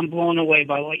 I'm blown away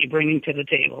by what you're bringing to the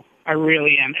table. I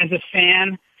really am. As a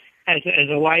fan, as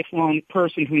a lifelong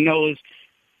person who knows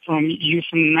from the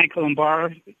nightclub and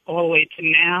bar all the way to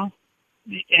now,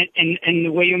 and the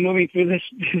way you're moving through this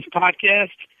podcast,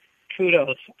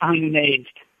 kudos. I'm amazed.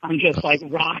 I'm just like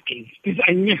rocking because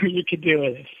I knew you could do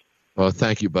this. Oh,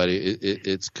 thank you, buddy.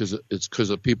 It's because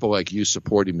of people like you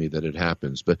supporting me that it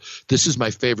happens. But this is my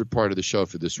favorite part of the show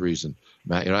for this reason,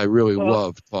 Matt. And I really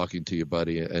love talking to you,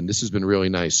 buddy. And this has been really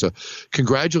nice. So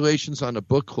congratulations on the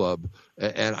book club.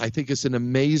 And I think it's an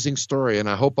amazing story. And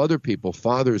I hope other people,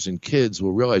 fathers and kids,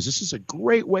 will realize this is a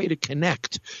great way to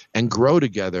connect and grow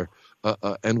together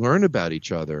and learn about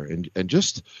each other and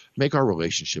just make our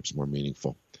relationships more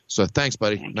meaningful. So thanks,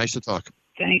 buddy. Nice to talk.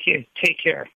 Thank you. Take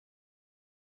care.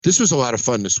 This was a lot of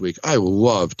fun this week. I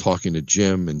love talking to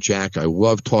Jim and Jack. I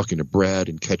love talking to Brad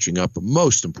and catching up. But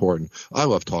most important, I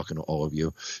love talking to all of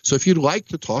you. So if you'd like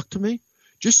to talk to me,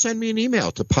 just send me an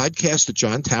email to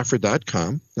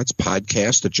podcast@johntaffer.com. That's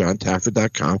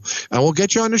podcast@johntaffer.com. And we'll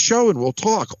get you on the show and we'll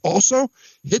talk. Also,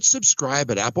 hit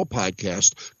subscribe at Apple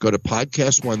Podcast. Go to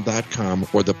podcastone.com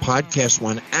or the Podcast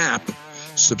One app.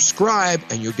 Subscribe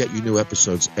and you'll get your new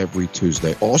episodes every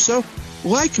Tuesday. Also,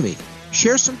 like me.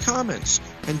 Share some comments.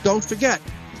 And don't forget,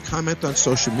 comment on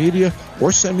social media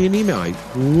or send me an email. I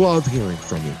love hearing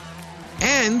from you.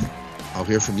 And I'll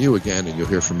hear from you again, and you'll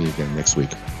hear from me again next week.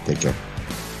 Take care.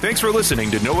 Thanks for listening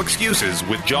to No Excuses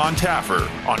with John Taffer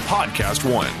on Podcast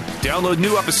One. Download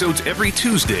new episodes every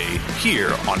Tuesday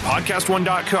here on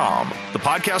PodcastOne.com, the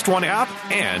Podcast One app,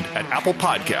 and at Apple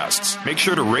Podcasts. Make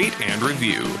sure to rate and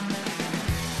review.